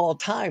best of all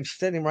time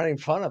standing right in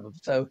front of them.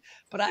 So,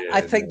 but I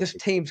Yeah, think no. this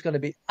team's going to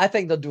be, I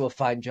think they'll do a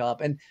fine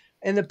job.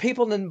 And the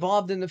people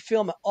involved in the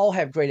film all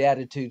have great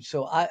attitudes.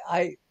 So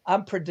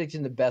I'm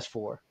predicting the best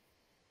for her.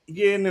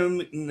 Yeah,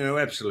 no, no,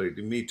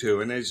 absolutely, me too.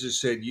 And as I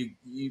said, you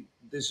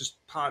there's this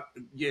part.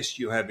 Yes,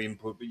 you have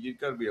input, but you've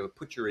got to be able to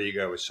put your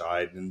ego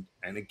aside, and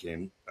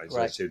again, as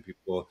I Right, said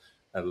before,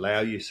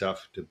 allow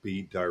yourself to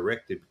be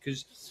directed,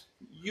 because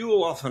you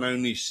will often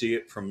only see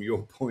it from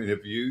your point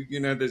of view.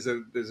 There's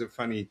a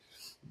funny,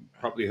 right,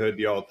 probably heard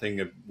the old thing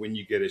of when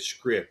you get a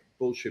script,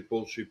 bullshit,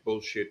 bullshit,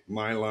 bullshit,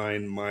 my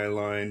line,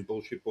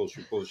 bullshit,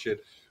 bullshit,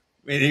 bullshit.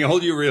 Meaning,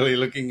 all you're really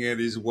looking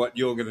at is what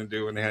you're going to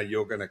do and how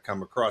you're going to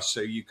come across.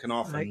 So you can right,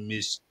 often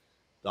miss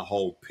the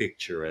whole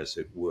picture, as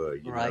it were.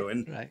 right,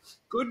 And right,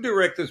 good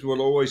directors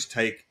will always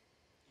take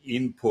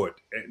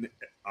input, and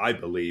I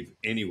believe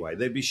anyway.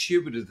 They'd be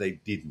stupid if they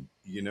didn't,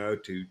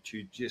 to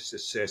just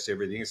assess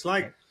everything. It's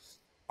like right.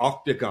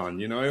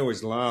 Octagon. I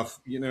always laugh.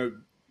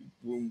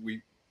 When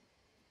we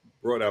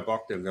brought up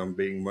Octagon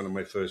being one of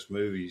my first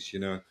movies,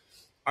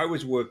 I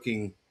was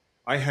working.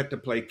 I had to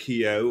play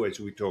Keo,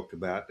 as we talked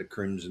about, the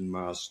Crimson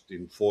Masked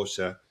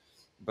Enforcer,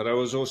 but I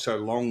was also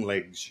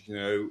Longlegs,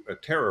 a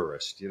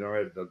terrorist. I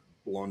had the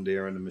blonde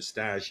hair and the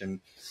mustache,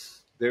 and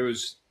there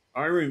was.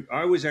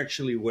 I was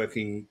actually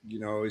working,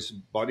 as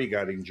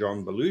bodyguarding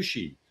John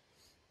Belushi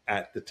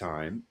at the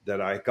time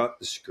that I got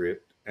the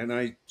script, and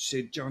I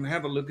said, John,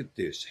 have a look at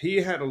this. He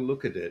had a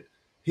look at it.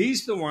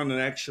 He's the one that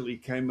actually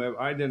came over.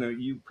 I don't know,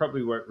 you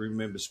probably won't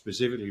remember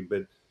specifically,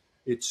 but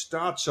it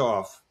starts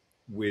off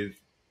with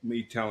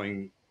me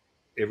telling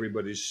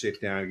everybody to sit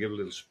down and give a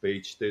little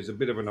speech. There's a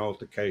bit of an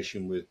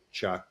altercation with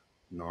Chuck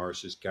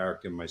Norris's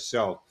character and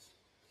myself.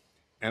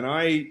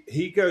 And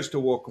he goes to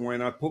walk away,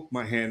 and I put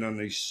my hand on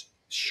his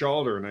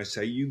shoulder and I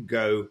say, you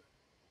go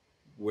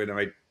when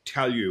I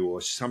tell you,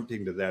 or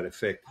something to that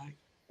effect. Right.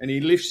 And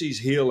he lifts his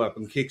heel up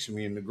and kicks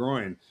me in the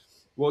groin.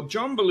 Well,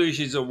 John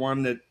Belushi is the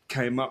one that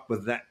came up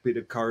with that bit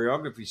of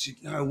choreography. He said,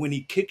 no, when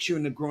he kicks you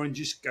in the groin,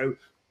 just go,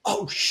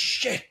 oh,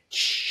 shit,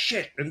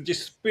 shit, and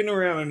just spin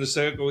around in a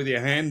circle with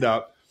your hand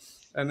up.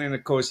 And then,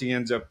 of course, he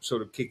ends up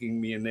sort of kicking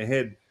me in the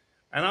head.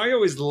 And I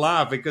always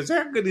laugh because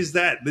how good is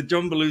that? That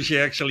John Belushi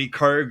actually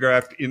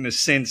choreographed, in a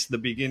sense, the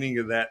beginning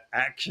of that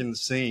action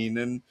scene.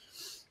 And,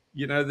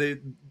 the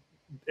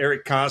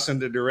Eric Carson,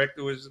 the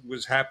director,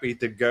 was happy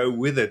to go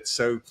with it.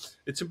 So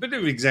it's a bit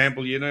of an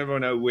example. You never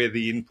know where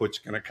the input's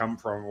going to come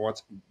from,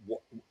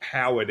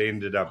 how it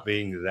ended up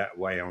being that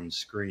way on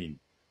screen.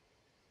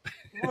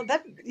 Well, I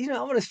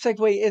want to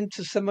segue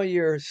into some of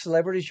your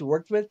celebrities you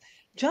worked with.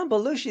 John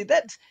Belushi,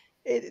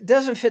 it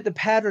doesn't fit the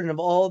pattern of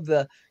all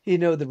the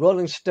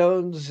Rolling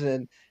Stones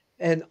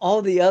and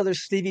all the other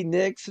Stevie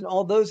Nicks and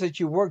all those that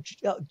you worked,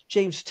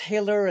 James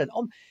Taylor and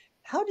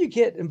how do you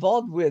get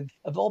involved with,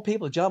 of all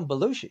people, John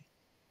Belushi?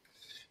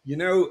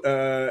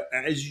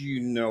 As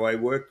you know, I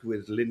worked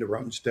with Linda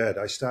Ronstadt.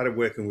 I started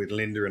working with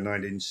Linda in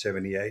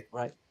 1978,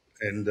 Right.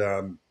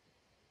 and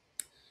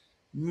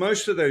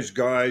most of those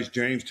guys,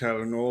 James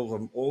Taylor and all of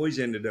them, always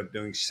ended up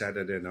doing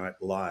Saturday Night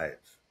Live.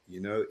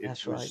 It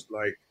That's right. was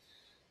like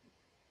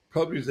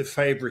probably the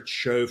favorite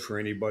show for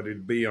anybody to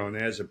be on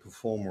as a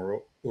performer,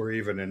 or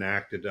even an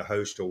actor to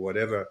host or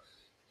whatever.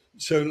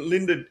 So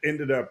Linda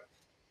ended up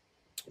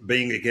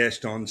being a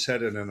guest on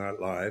Saturday Night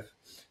Live,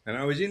 and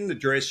I was in the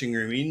dressing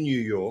room in New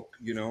York,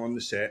 on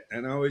the set,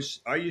 and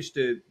I used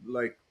to,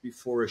 like,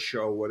 before a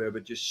show or whatever,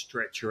 just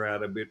stretch her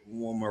out a bit,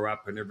 warm her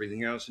up and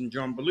everything else, and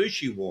John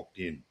Belushi walked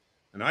in,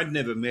 and I'd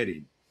never met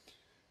him.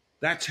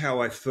 That's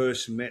how I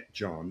first met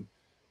John,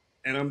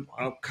 and Wow.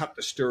 I'll cut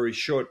the story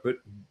short, but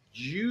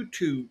due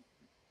to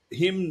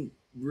him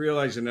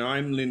realizing that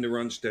I'm Linda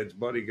Ronstadt's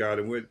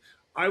bodyguard,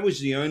 I was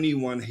the only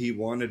one he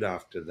wanted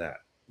after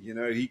that. He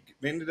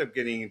ended up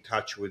getting in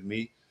touch with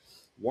me,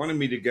 wanted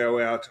me to go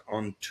out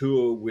on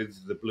tour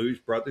with the Blues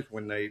Brothers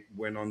when they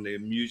went on their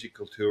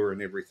musical tour and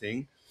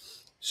everything.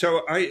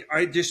 So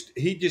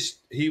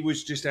he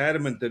was just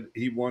adamant that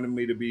he wanted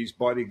me to be his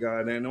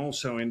bodyguard, and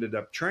also ended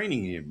up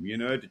training him,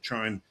 to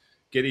try and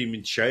get him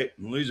in shape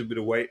and lose a bit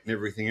of weight and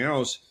everything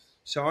else.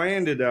 So I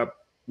ended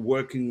up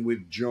working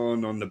with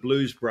John on the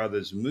Blues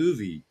Brothers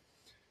movie,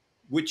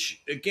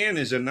 which again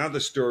is another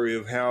story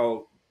of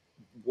how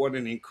what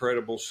an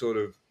incredible sort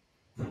of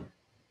Right.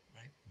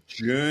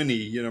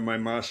 journey, my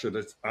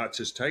martial arts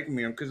has taken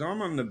me on, because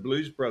I'm on the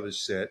Blues Brothers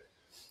set.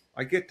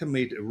 I get to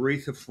meet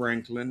Aretha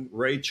Franklin,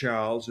 Ray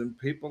Charles, and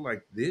people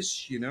like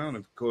this, and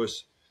of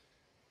course,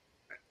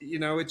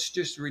 it's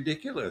just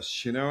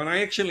ridiculous, And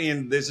I actually,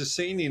 and there's a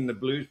scene in the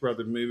Blues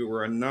Brothers movie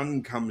where a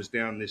nun comes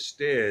down the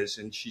stairs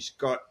and she's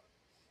got,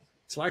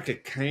 it's like a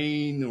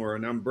cane or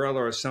an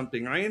umbrella or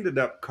something. I ended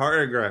up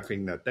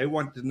choreographing that. They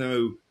want to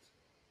know,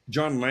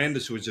 John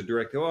Landis was the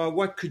director. Oh,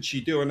 what could she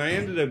do? And I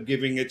ended up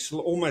giving, it's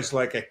almost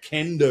like a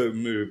kendo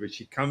move as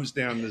she comes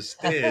down the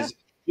stairs.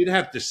 You'd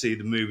have to see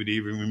the movie to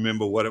even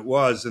remember what it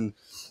was.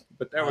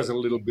 But that was Right. a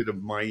little bit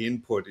of my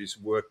input, is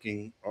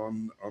working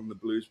on the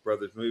Blues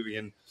Brothers movie.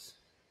 And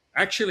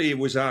actually, it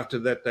was after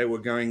that they were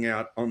going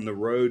out on the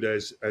road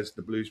as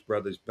the Blues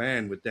Brothers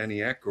band with Danny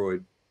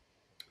Aykroyd.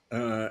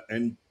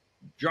 And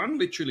John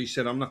literally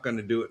said, I'm not going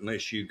to do it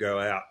unless you go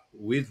out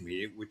with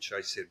me, which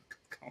I said,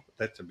 God,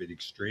 that's a bit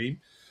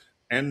extreme.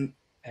 And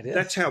It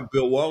that's is. how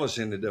Bill Wallace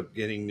ended up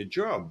getting the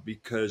job,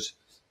 because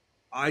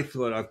I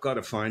thought, I've got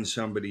to find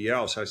somebody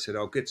else. I said,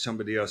 I'll get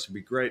somebody else to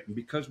be great. And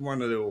because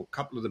a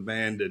couple of the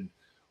band had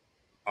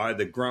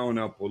either grown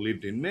up or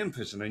lived in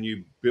Memphis, and I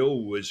knew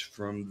Bill was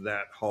from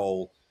that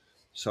whole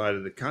side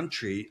of the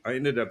country, I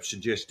ended up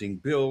suggesting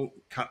Bill.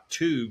 Cut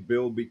two,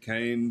 Bill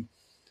became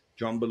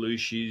John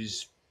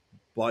Belushi's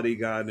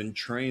bodyguard and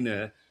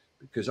trainer,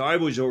 because I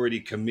was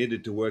already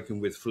committed to working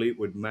with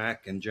Fleetwood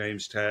Mac and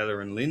James Taylor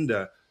and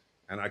Linda,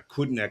 and I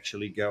couldn't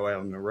actually go out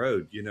on the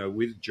road,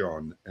 with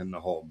John and the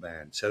whole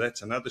band. So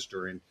that's another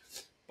story. And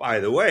by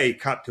the way,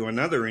 cut to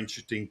another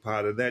interesting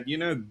part of that.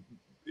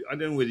 I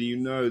don't know whether you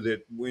know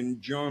that when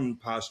John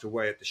passed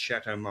away at the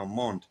Chateau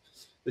Marmont,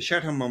 the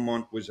Chateau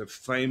Marmont was a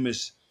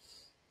famous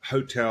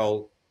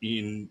hotel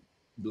in,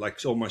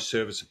 like, almost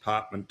service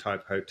apartment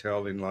type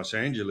hotel in Los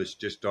Angeles,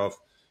 just off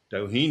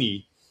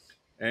Doheny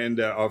and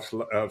of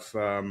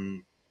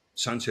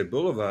Sunset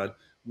Boulevard.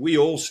 We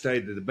all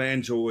stayed there. The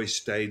bands always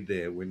stayed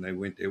there when they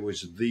went there. It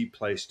was the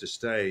place to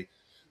stay.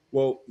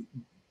 Well,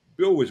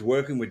 Bill was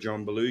working with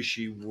John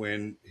Belushi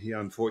when he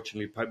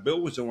unfortunately passed. Bill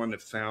was the one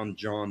that found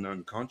John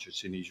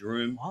unconscious in his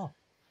room, Wow.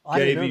 I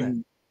didn't gave know that.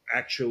 him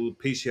actual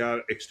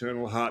PCR,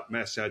 external heart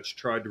massage,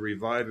 tried to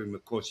revive him.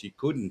 Of course, he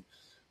couldn't.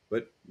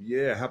 But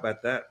yeah, how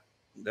about that?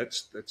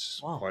 That's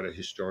Wow. quite a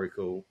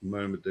historical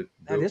moment that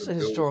That Bill, is a Bill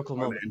was historical on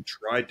moment. and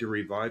tried to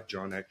revive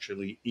John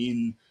actually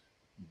in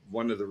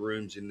one of the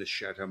rooms in the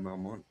Chateau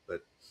Marmont.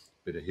 But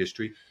bit of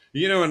history.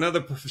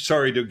 Another.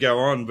 Sorry to go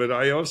on, but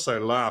I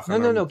also laugh, No,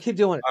 and no, I'm no. Keep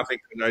doing it. laughing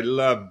because I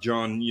love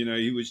John.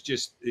 He was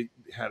just, he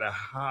had a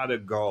heart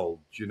of gold.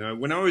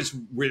 When I was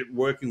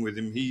working with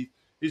him,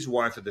 his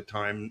wife at the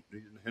time,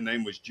 her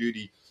name was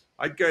Judy.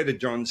 I'd go to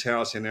John's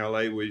house in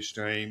LA where he's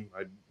staying.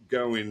 I'd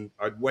go in,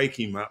 I'd wake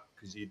him up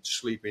because he'd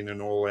sleep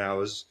in all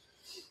hours.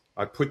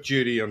 I put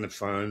Judy on the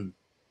phone.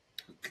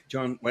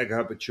 John, wake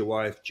up, it's your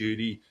wife,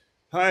 Judy.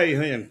 Hey,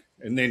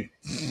 and then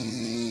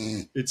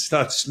it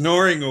starts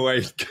snoring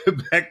away. Go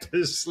back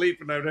to sleep,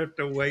 and I'd have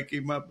to wake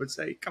him up and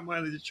say, "Come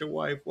on, it's your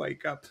wife,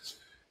 wake up."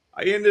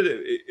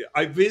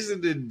 I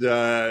visited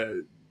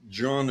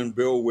John and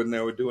Bill when they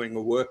were doing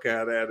a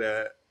workout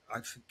at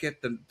I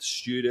forget the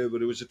studio,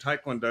 but it was a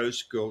Taekwondo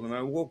school, and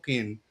I walk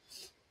in.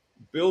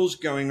 Bill's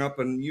going up,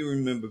 and you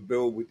remember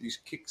Bill with his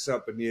kicks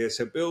up in the air.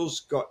 So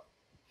Bill's got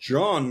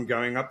John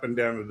going up and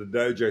down to the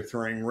dojo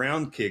throwing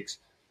round kicks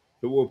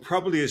that were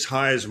probably as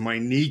high as my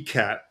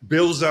kneecap.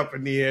 Bill's up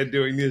in the air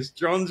doing this.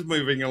 John's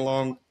moving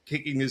along,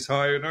 kicking his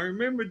high. And I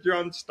remember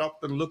John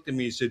stopped and looked at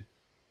me and said,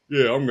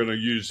 "Yeah, I'm going to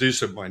use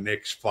this in my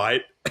next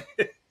fight."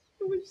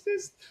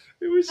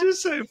 It was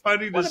just so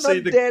funny to What see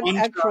about the Dan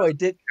contrast Aykroyd?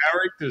 Did of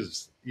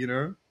characters.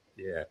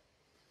 Yeah.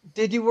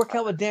 did you work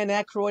out with Dan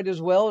Aykroyd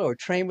as well, or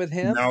train with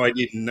him? No, I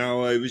didn't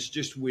know. I was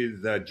just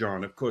with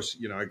John. Of course,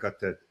 I got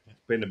to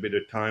spend a bit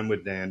of time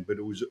with Dan, but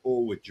it was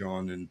all with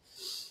John. And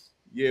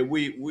yeah,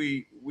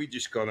 we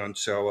just got on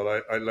so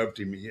well. I loved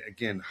him.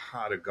 Again,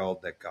 heart of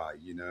gold, that guy.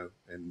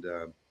 And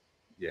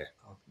yeah,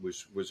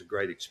 was a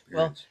great Well,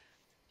 experience.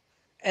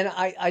 and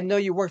I know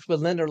you worked with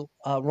Linda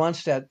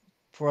Ronstadt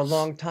for a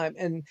long time,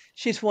 and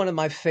she's one of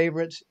my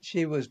favorites.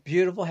 She was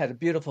beautiful, had a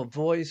beautiful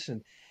voice,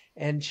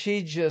 and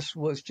she just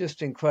was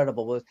just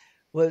incredible.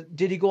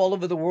 Did you go all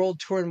over the world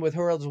touring with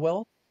her as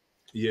well?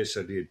 Yes,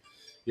 I did.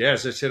 Yeah,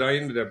 as I said, I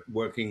ended up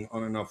working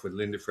on and off with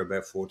Linda for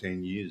about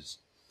 14 years.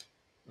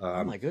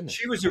 Oh my She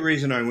goodness. was the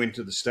reason I went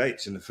to the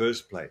States in the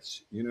first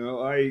place.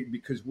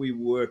 Because we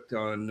worked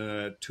on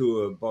a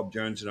tour, Bob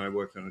Jones and I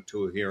worked on a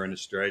tour here in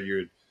Australia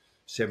in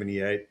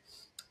 '78.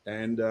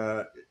 And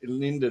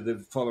Linda, the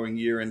following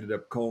year, ended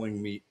up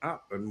calling me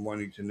up and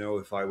wanting to know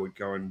if I would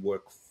go and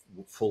work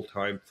full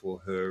time for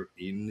her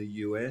in the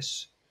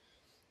US.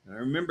 And I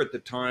remember at the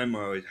time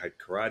I had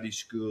karate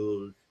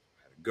school,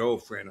 had a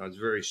girlfriend, I was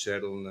very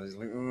settled, and I was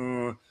like,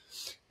 oh.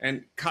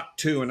 And cut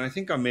two, and I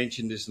think I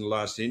mentioned this in the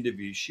last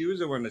interview. She was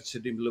the one that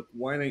said to him, "Look,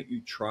 why don't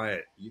you try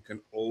it? You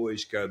can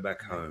always go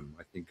back Right. home."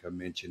 I think I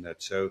mentioned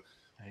that. So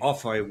Right.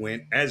 off I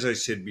went. As I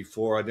said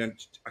before,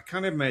 I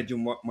can't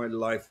imagine what my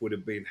life would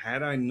have been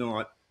had I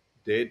not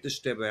dared to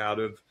step out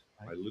of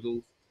my Right.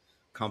 little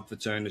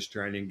comfort zone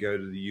Australia and go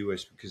to the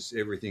US, because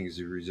everything is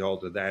a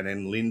result of that.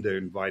 And Linda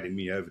invited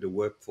me over to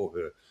work for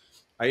her.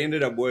 I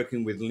ended up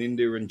working with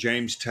Linda and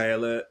James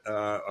Taylor.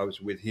 I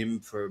was with him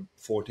for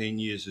 14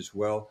 years as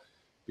well,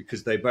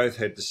 because they both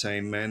had the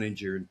same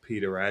manager, and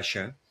Peter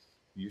Asher.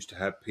 We used to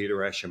have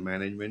Peter Asher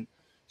Management.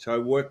 So I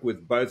worked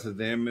with both of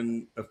them.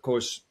 And of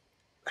course,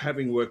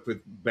 having worked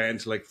with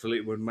bands like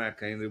Fleetwood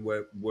Mac, I ended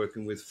up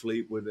working with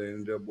Fleetwood. I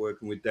ended up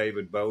working with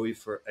David Bowie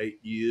for 8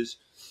 years.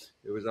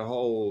 It was a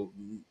whole,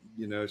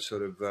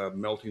 sort of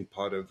melting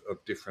pot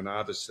of different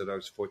artists that I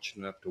was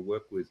fortunate enough to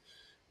work with.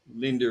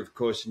 Linda, of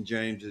course, and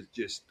James is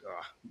just,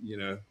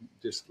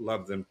 just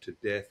love them to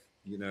death.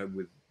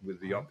 With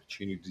the Right.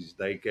 opportunities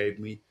they gave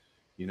me,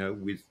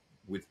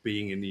 with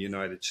being in the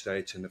United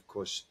States, and of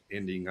course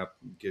ending up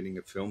getting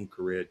a film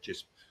career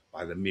just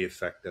by the mere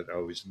fact that I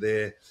was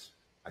there.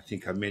 I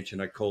think I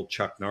mentioned I called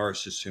Chuck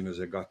Norris as soon as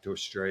I got to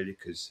Australia,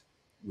 because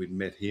we'd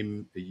met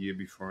him a year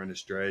before in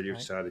Australia,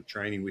 Right. started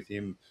training with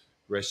him.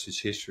 Rest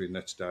is history, and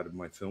that started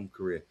my film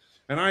career.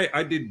 And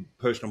I did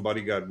personal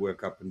bodyguard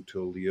work up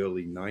until the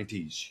early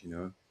 90s.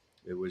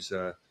 It was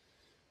a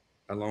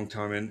long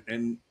time.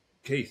 And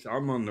Keith,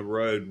 I'm on the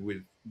road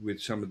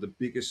with some of the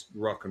biggest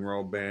rock and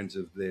roll bands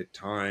of their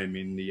time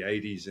in the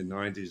 80s and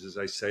 90s. As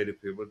I say to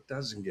people, it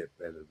doesn't get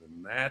better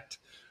than that.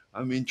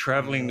 I mean,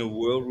 traveling the No.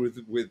 world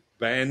with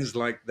bands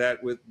like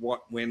that, with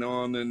what went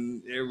on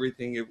and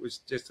everything, it was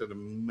just an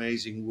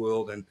amazing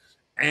world,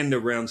 and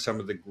around some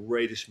of the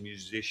greatest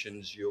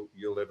musicians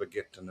you'll ever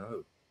get to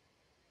know.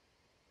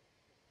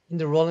 In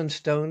the Rolling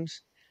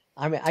Stones,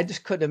 I mean, I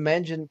just couldn't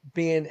imagine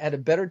being at a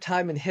better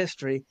time in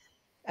history.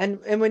 And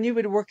when you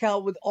would work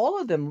out with all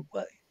of them,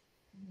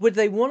 would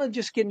they want to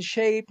just get in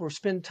shape or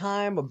spend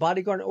time or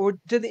bodyguard, or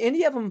did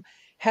any of them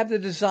have the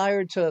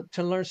desire to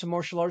learn some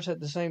martial arts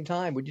at the same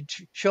time? Would you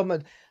show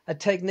them a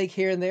technique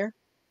here and there?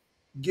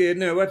 Yeah,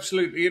 no,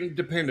 absolutely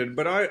independent.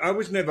 But I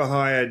was never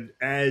hired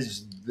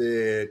as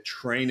their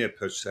trainer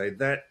per se.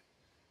 That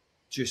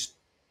just,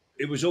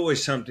 it was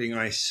always something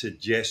I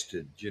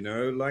suggested.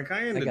 Like I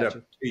I ended got up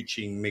you.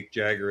 teaching Mick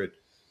Jagger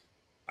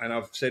and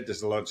I've said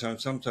this a lot of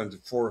times, sometimes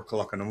at 4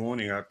 o'clock in the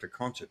morning after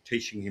concert,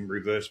 teaching him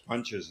reverse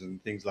punches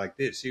and things like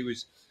this. He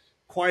was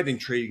quite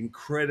intrigued,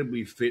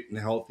 incredibly fit and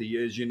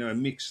healthy. As you know,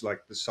 Mick's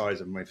like the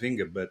size of my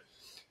finger, but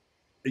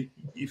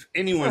if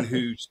anyone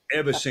who's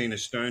ever seen a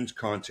Stones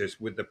contest,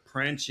 with the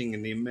prancing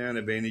and the amount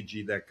of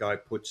energy that guy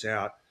puts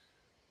out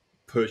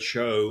per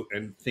show,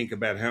 and think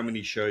about how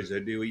many shows they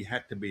do, he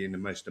had to be in the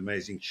most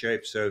amazing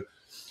shape. So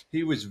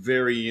he was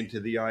very into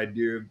the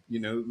idea of,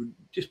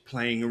 just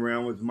playing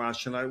around with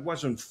martial art. It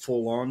wasn't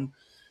full on.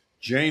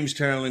 James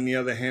Taylor, on the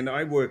other hand,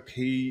 I worked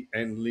he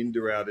and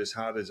Linda out as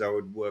hard as I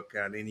would work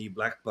out any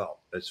black belt,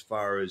 as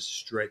far as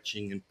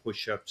stretching and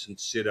push ups and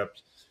sit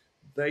ups.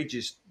 They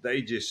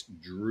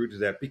just drew to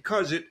that,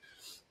 because it,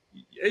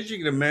 as you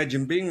can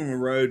imagine, being on the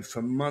road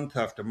for month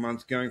after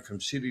month, going from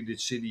city to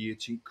city,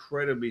 it's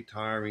incredibly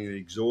tiring and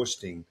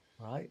exhausting.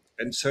 Right.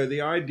 And so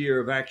the idea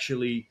of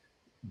actually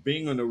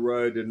being on the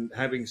road and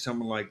having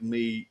someone like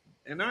me,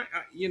 and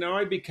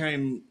I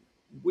became,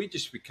 we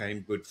just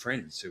became good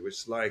friends. It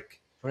was like,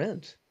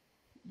 Friends.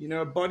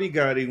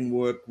 bodyguarding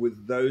work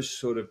with those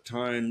sort of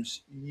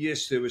times.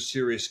 Yes, there were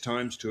serious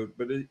times to it,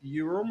 but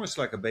you were almost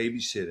like a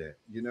babysitter.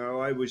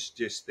 I was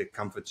just their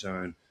comfort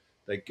zone.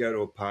 They'd go to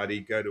a party,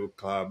 go to a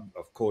club,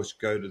 of course,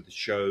 go to the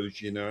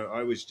shows.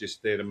 I was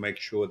just there to make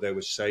sure they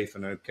were safe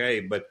and okay.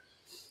 But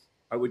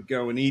I would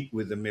go and eat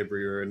with them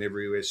everywhere and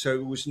everywhere. So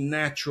it was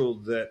natural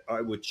that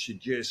I would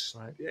suggest,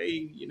 Right.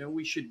 hey,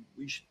 we should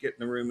get in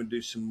the room and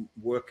do some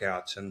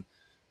workouts, and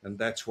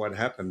that's what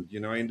happened.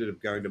 I ended up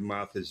going to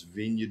Martha's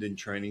Vineyard and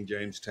training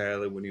James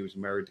Taylor when he was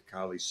married to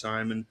Carly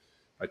Simon.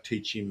 I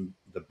teach him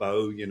the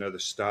bow, the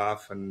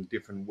staff and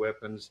different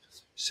weapons.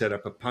 Set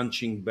up a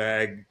punching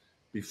bag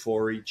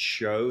before each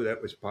show.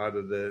 That was part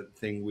of the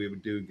thing we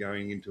would do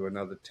going into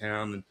another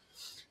town, and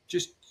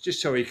just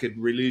so he could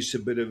release a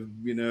bit of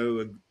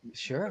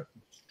Sure.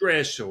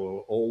 stress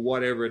or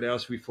whatever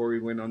else before he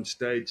went on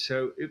stage.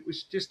 So it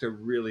was just a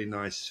really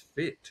nice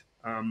fit.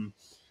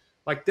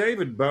 Like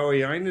David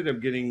Bowie, I ended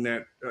up getting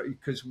that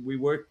because we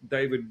worked.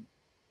 David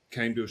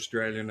came to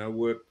Australia, and I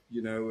worked,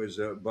 as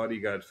a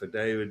bodyguard for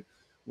David.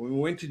 When we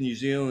went to New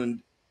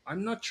Zealand,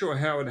 I'm not sure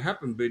how it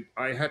happened, but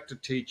I had to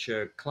teach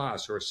a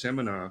class or a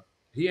seminar.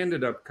 He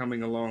ended up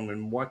coming along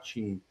and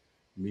watching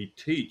me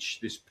teach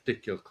this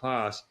particular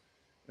class.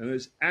 And it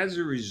was as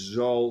a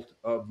result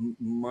of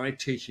my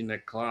teaching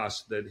that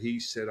class that he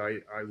said,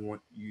 I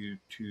want you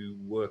to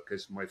work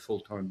as my full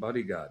time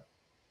bodyguard.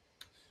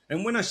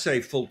 And when I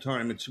say full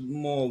time, it's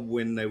more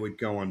when they would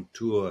go on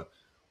tour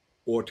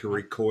or to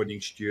Right.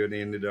 recording studio.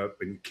 They ended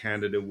up in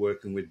Canada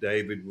working with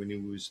David when he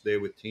was there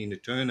with Tina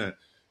Turner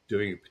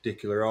doing a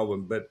particular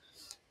album. But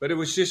But it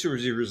was just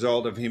as a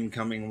result of him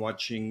coming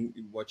watching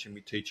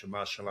me teach a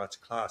martial arts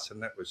class,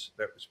 and that was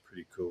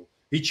pretty cool.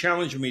 He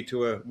challenged me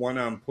to a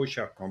one-arm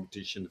push-up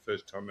competition the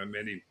first time I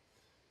met him.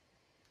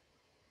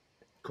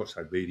 Of course,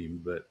 I beat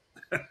him, but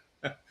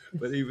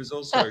but he was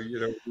also,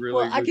 Well,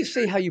 really I good. can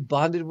see how you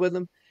bonded with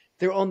them.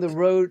 They're on the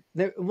road.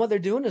 What they're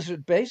doing is they're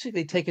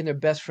basically taking their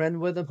best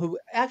friend with them, who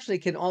actually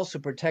can also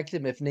protect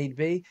them if need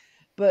be.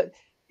 But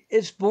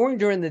it's boring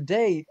during the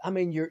day. I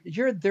mean,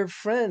 you're their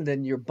friend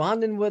and you're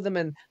bonding with them,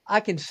 and I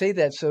can see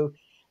that. So,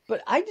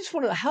 but I just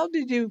want to, how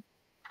did you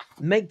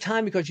make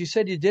time? Because you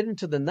said you did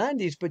into the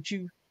 '90s, but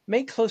you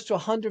made close to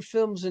 100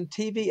 films and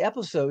TV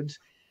episodes.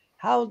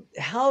 How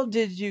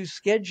did you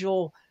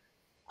schedule?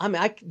 I mean,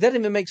 that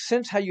doesn't even make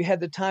sense how you had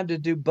the time to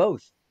do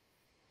both.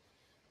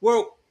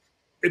 Well,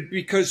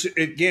 because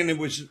again, it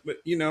was,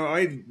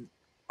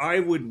 I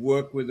would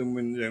work with them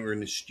when they were in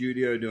the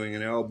studio doing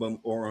an album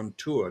or on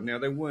tour. Now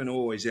they weren't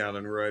always out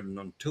on the road and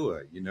on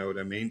tour, you know what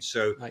I mean?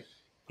 So Right. Right.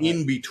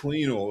 in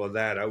between all of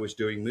that, I was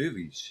doing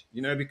movies,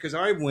 because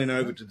I went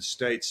over Uh-huh. to the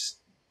States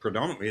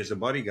predominantly as a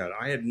bodyguard.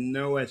 I had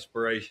no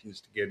aspirations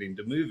to get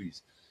into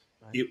movies.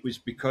 Right. It was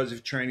because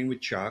of training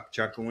with Chuck.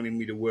 Chuck wanted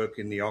me to work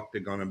in the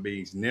Octagon and be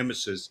his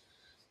nemesis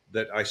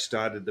that I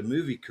started the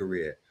movie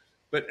career.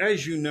 But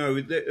as you know,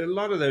 a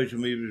lot of those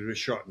movies were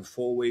shot in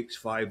 4 weeks,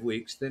 5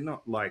 weeks. They're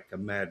not like a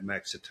Mad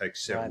Max that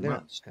takes Right. several They're not.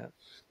 months.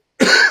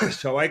 Yeah.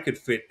 So I could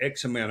fit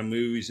X amount of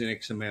movies and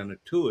X amount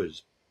of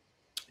tours,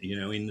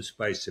 in the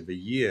space of a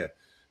year.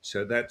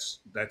 So that's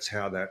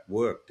how that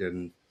worked,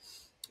 and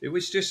it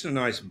was just a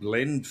nice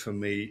blend for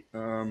me.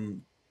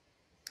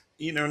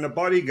 In the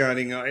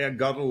bodyguarding, I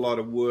got a lot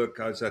of work,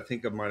 as I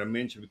think I might have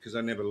mentioned, because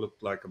I never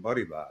looked like a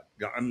bodyguard.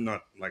 I'm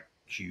not like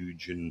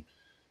huge and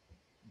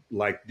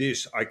like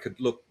this. I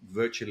could look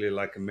virtually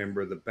like a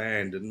member of the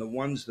band, and the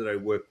ones that I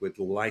worked with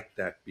liked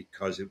that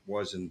because it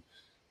wasn't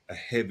a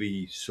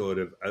heavy sort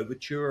of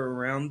overture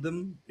around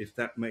them, if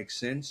that makes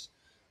sense.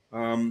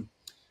 Um,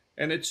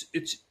 and it's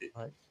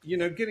Right.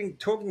 getting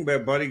talking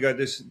about bodyguard.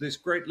 There's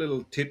great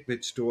little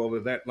tidbits to all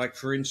of that. Like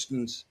for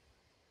instance,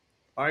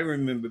 I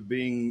remember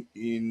being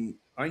in.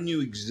 I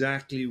knew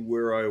exactly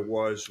where I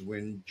was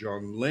when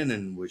John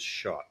Lennon was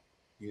shot.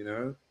 You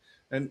know,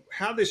 and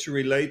how this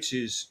relates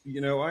is,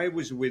 I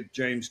was with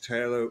James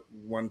Taylor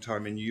one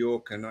time in New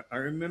York, and I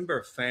remember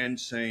a fan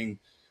saying,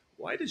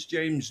 "Why does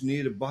James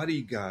need a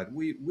bodyguard?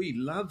 We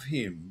love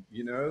him."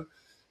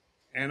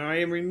 And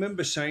I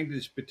remember saying to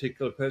this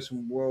particular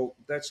person, "Well,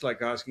 that's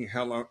like asking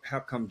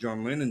how come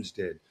John Lennon's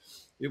dead?"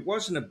 It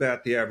wasn't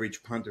about the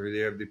average punter or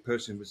the average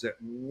person. It was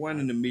that one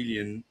Right. in a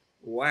million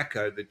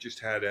wacko that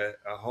just had a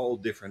whole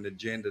different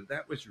agenda.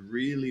 That was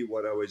really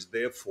what I was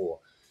there for.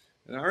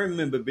 And I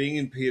remember being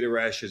in Peter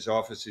Ash's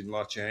office in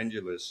Los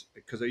Angeles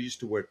because I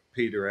used to work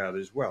Peter out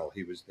as well.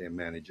 He was their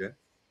manager.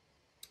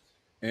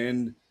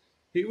 And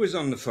he was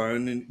on the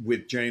phone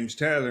with James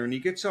Taylor, and he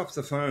gets off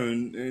the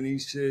phone and he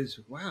says,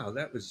 "Wow,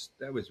 that was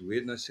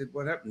weird." And I said,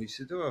 "What happened?" He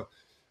said, "Oh,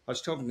 I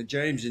was talking to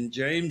James, and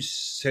James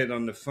said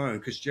on the phone,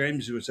 because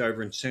James was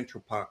over in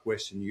Central Park,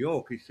 Western New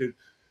York. He said,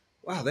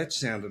 'Wow, that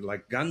sounded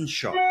like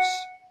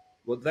gunshots.'"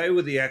 Well, they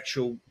were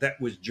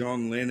that was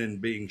John Lennon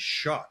being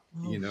shot,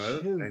 Oh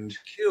and shoot.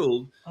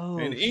 killed.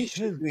 And Oh shoot.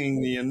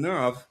 interestingly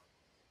enough,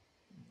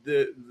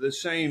 the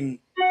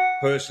same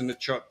person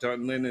that shot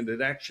John Lennon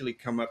had actually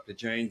come up to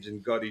James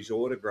and got his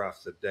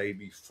autograph the day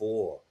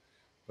before.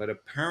 But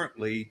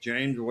apparently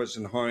James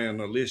wasn't high on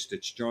the list.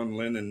 It's John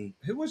Lennon.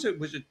 Who was it?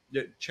 Was it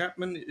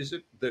Chapman? Is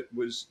it that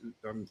was?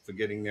 I'm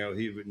forgetting now.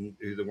 Who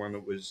the one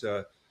that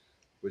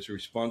was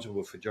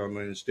responsible for John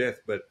Lennon's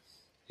death. But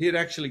he had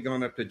actually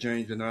gone up to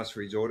James and asked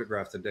for his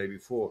autograph the day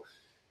before.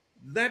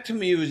 That to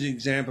me was an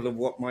example of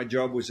what my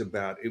job was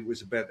about. It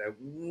was about that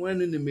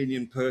one in a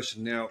million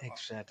person. Now,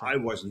 Exactly. I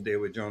wasn't there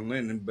with John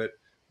Lennon, but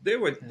there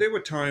were Yeah. there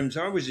were times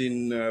I was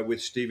in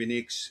with Stevie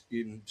Nicks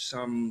in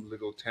some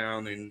little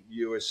town in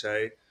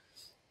USA.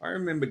 I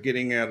remember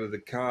getting out of the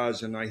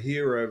cars and I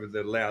hear over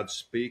the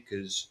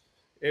loudspeakers,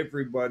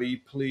 "Everybody,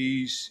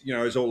 please,"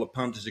 as all the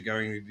punters are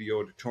going into the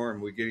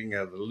auditorium, we're getting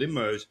out of the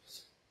limos.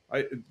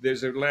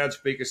 There's a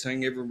loudspeaker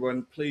saying,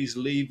 "Everyone, please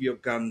leave your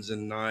guns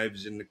and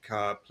knives in the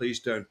car.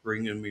 Please don't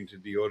bring them into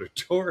the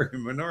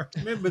auditorium." And I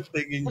remember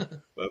thinking,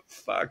 for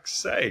fuck's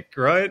sake,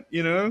 right?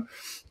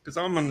 Because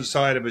I'm on the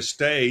side of a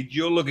stage.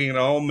 You're looking at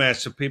a whole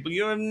mass of people.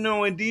 You have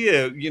no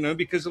idea,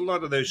 because a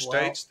lot of those Well,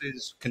 states,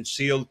 there's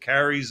concealed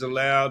carries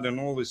allowed and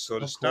all this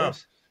sort of of stuff.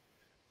 course.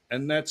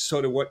 And that's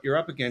sort of what you're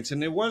up against.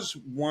 And there was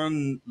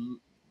one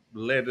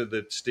letter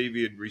that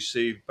Stevie had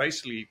received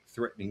basically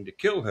threatening to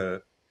kill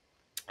her,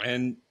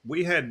 and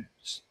we had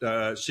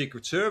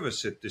Secret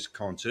Service at this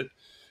concert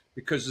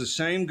because the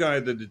same guy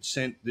that had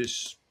sent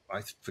this,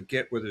 I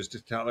forget whether it's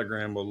a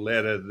telegram or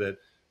letter that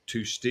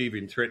to Stevie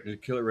and threatening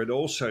to kill her, had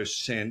also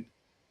sent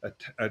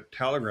a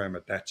telegram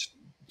at that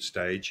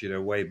stage,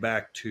 way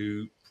back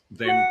to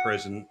then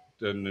President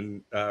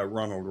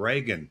Ronald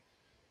Reagan,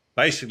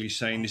 basically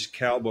saying Oh, this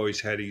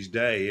cowboy's had his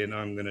day and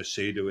I'm going to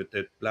see to it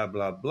that blah,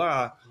 blah,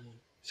 blah.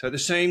 So the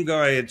same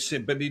guy had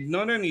sent, but he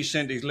not only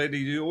sent his letter,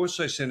 he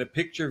also sent a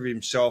picture of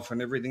himself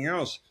and everything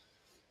else.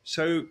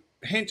 So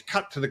hence,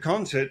 cut to the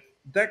concert.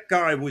 That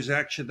guy was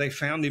actually, they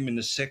found him in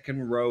the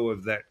second row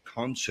of that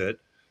concert,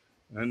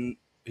 and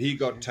he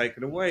got Sure.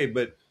 taken away.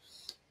 But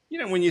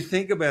when you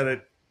think about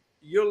it,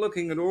 you're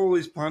looking at all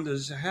these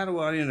punters. How do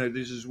I,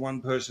 this is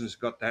one person's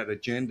got that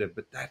agenda,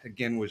 but that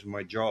again was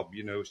my job,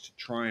 is to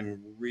try and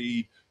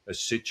read a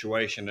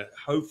situation and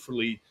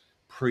hopefully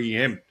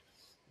preempt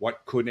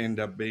what could end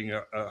up being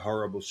a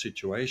horrible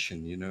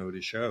situation,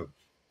 to show.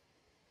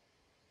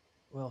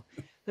 Well,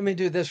 let me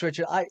do this,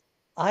 Richard.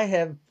 I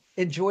have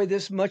enjoyed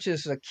this much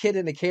as a kid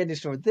in a candy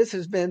store. This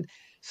has been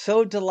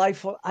so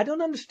delightful. I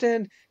don't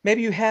understand.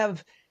 Maybe you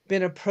have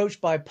been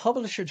approached by a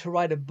publisher to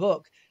write a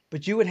book,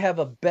 but you would have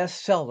a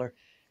bestseller.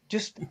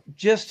 Just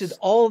in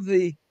all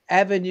the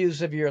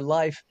avenues of your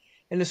life,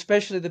 and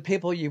especially the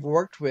people you've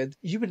worked with,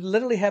 you would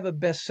literally have a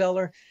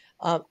bestseller.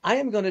 I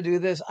am going to do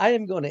this. I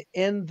am going to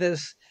end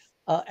this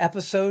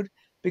episode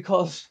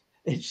because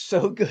it's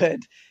so good.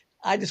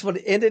 I just want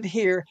to end it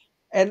here.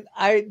 And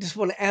I just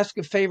want to ask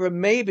a favor,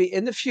 maybe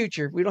in the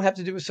future, we don't have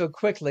to do it so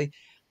quickly.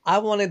 I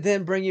want to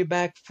then bring you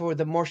back for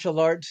the martial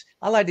arts.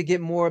 I like to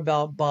get more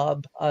about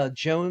Bob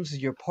Jones,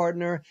 your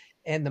partner,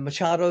 and the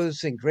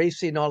Machados and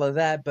Gracie and all of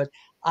that. But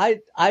I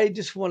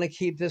just want to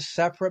keep this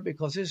separate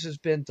because this has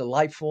been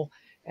delightful.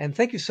 And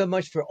thank you so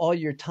much for all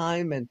your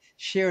time and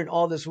sharing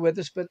all this with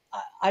us. But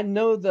I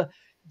know the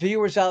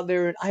viewers out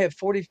there, and I have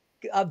 40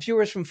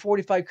 viewers from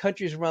 45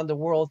 countries around the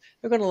world.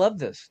 They're going to love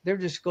this. They're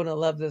just going to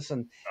love this. I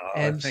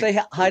And think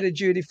say hi to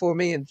Judy for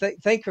me and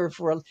thank her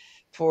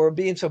for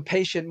being so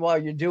patient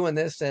while you're doing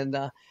this. And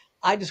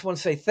I just want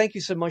to say thank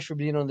you so much for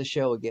being on the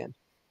show again.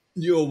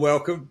 you're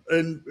welcome.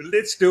 And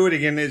let's do it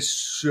again. There's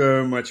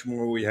so much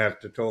more we have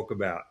to talk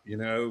about,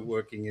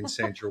 working in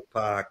Central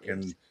Park Yes.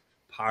 and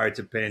Pirates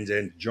of Pens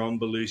and John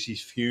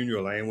Belushi's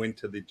funeral. I went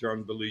to the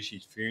John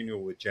Belushi's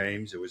funeral with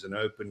James. It was an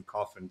open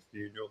coffin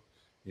funeral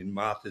in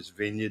Martha's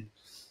Vineyard.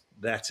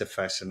 That's a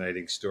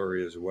fascinating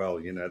story as well,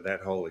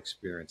 that whole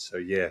experience. So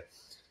yeah,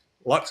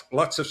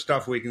 lots of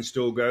stuff we can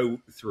still go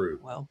through.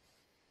 Well,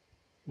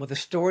 the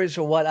stories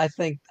are what I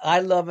think I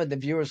love and the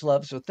viewers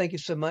love. So thank you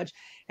so much.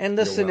 And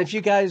You're listen, if you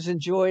welcome. guys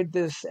enjoyed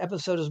this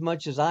episode as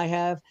much as I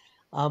have,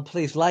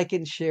 please like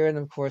it, share, and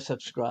of course,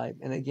 subscribe.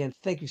 And again,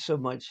 thank you so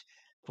much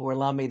for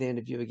allowing me to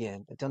interview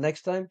again. Until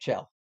next time,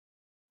 ciao.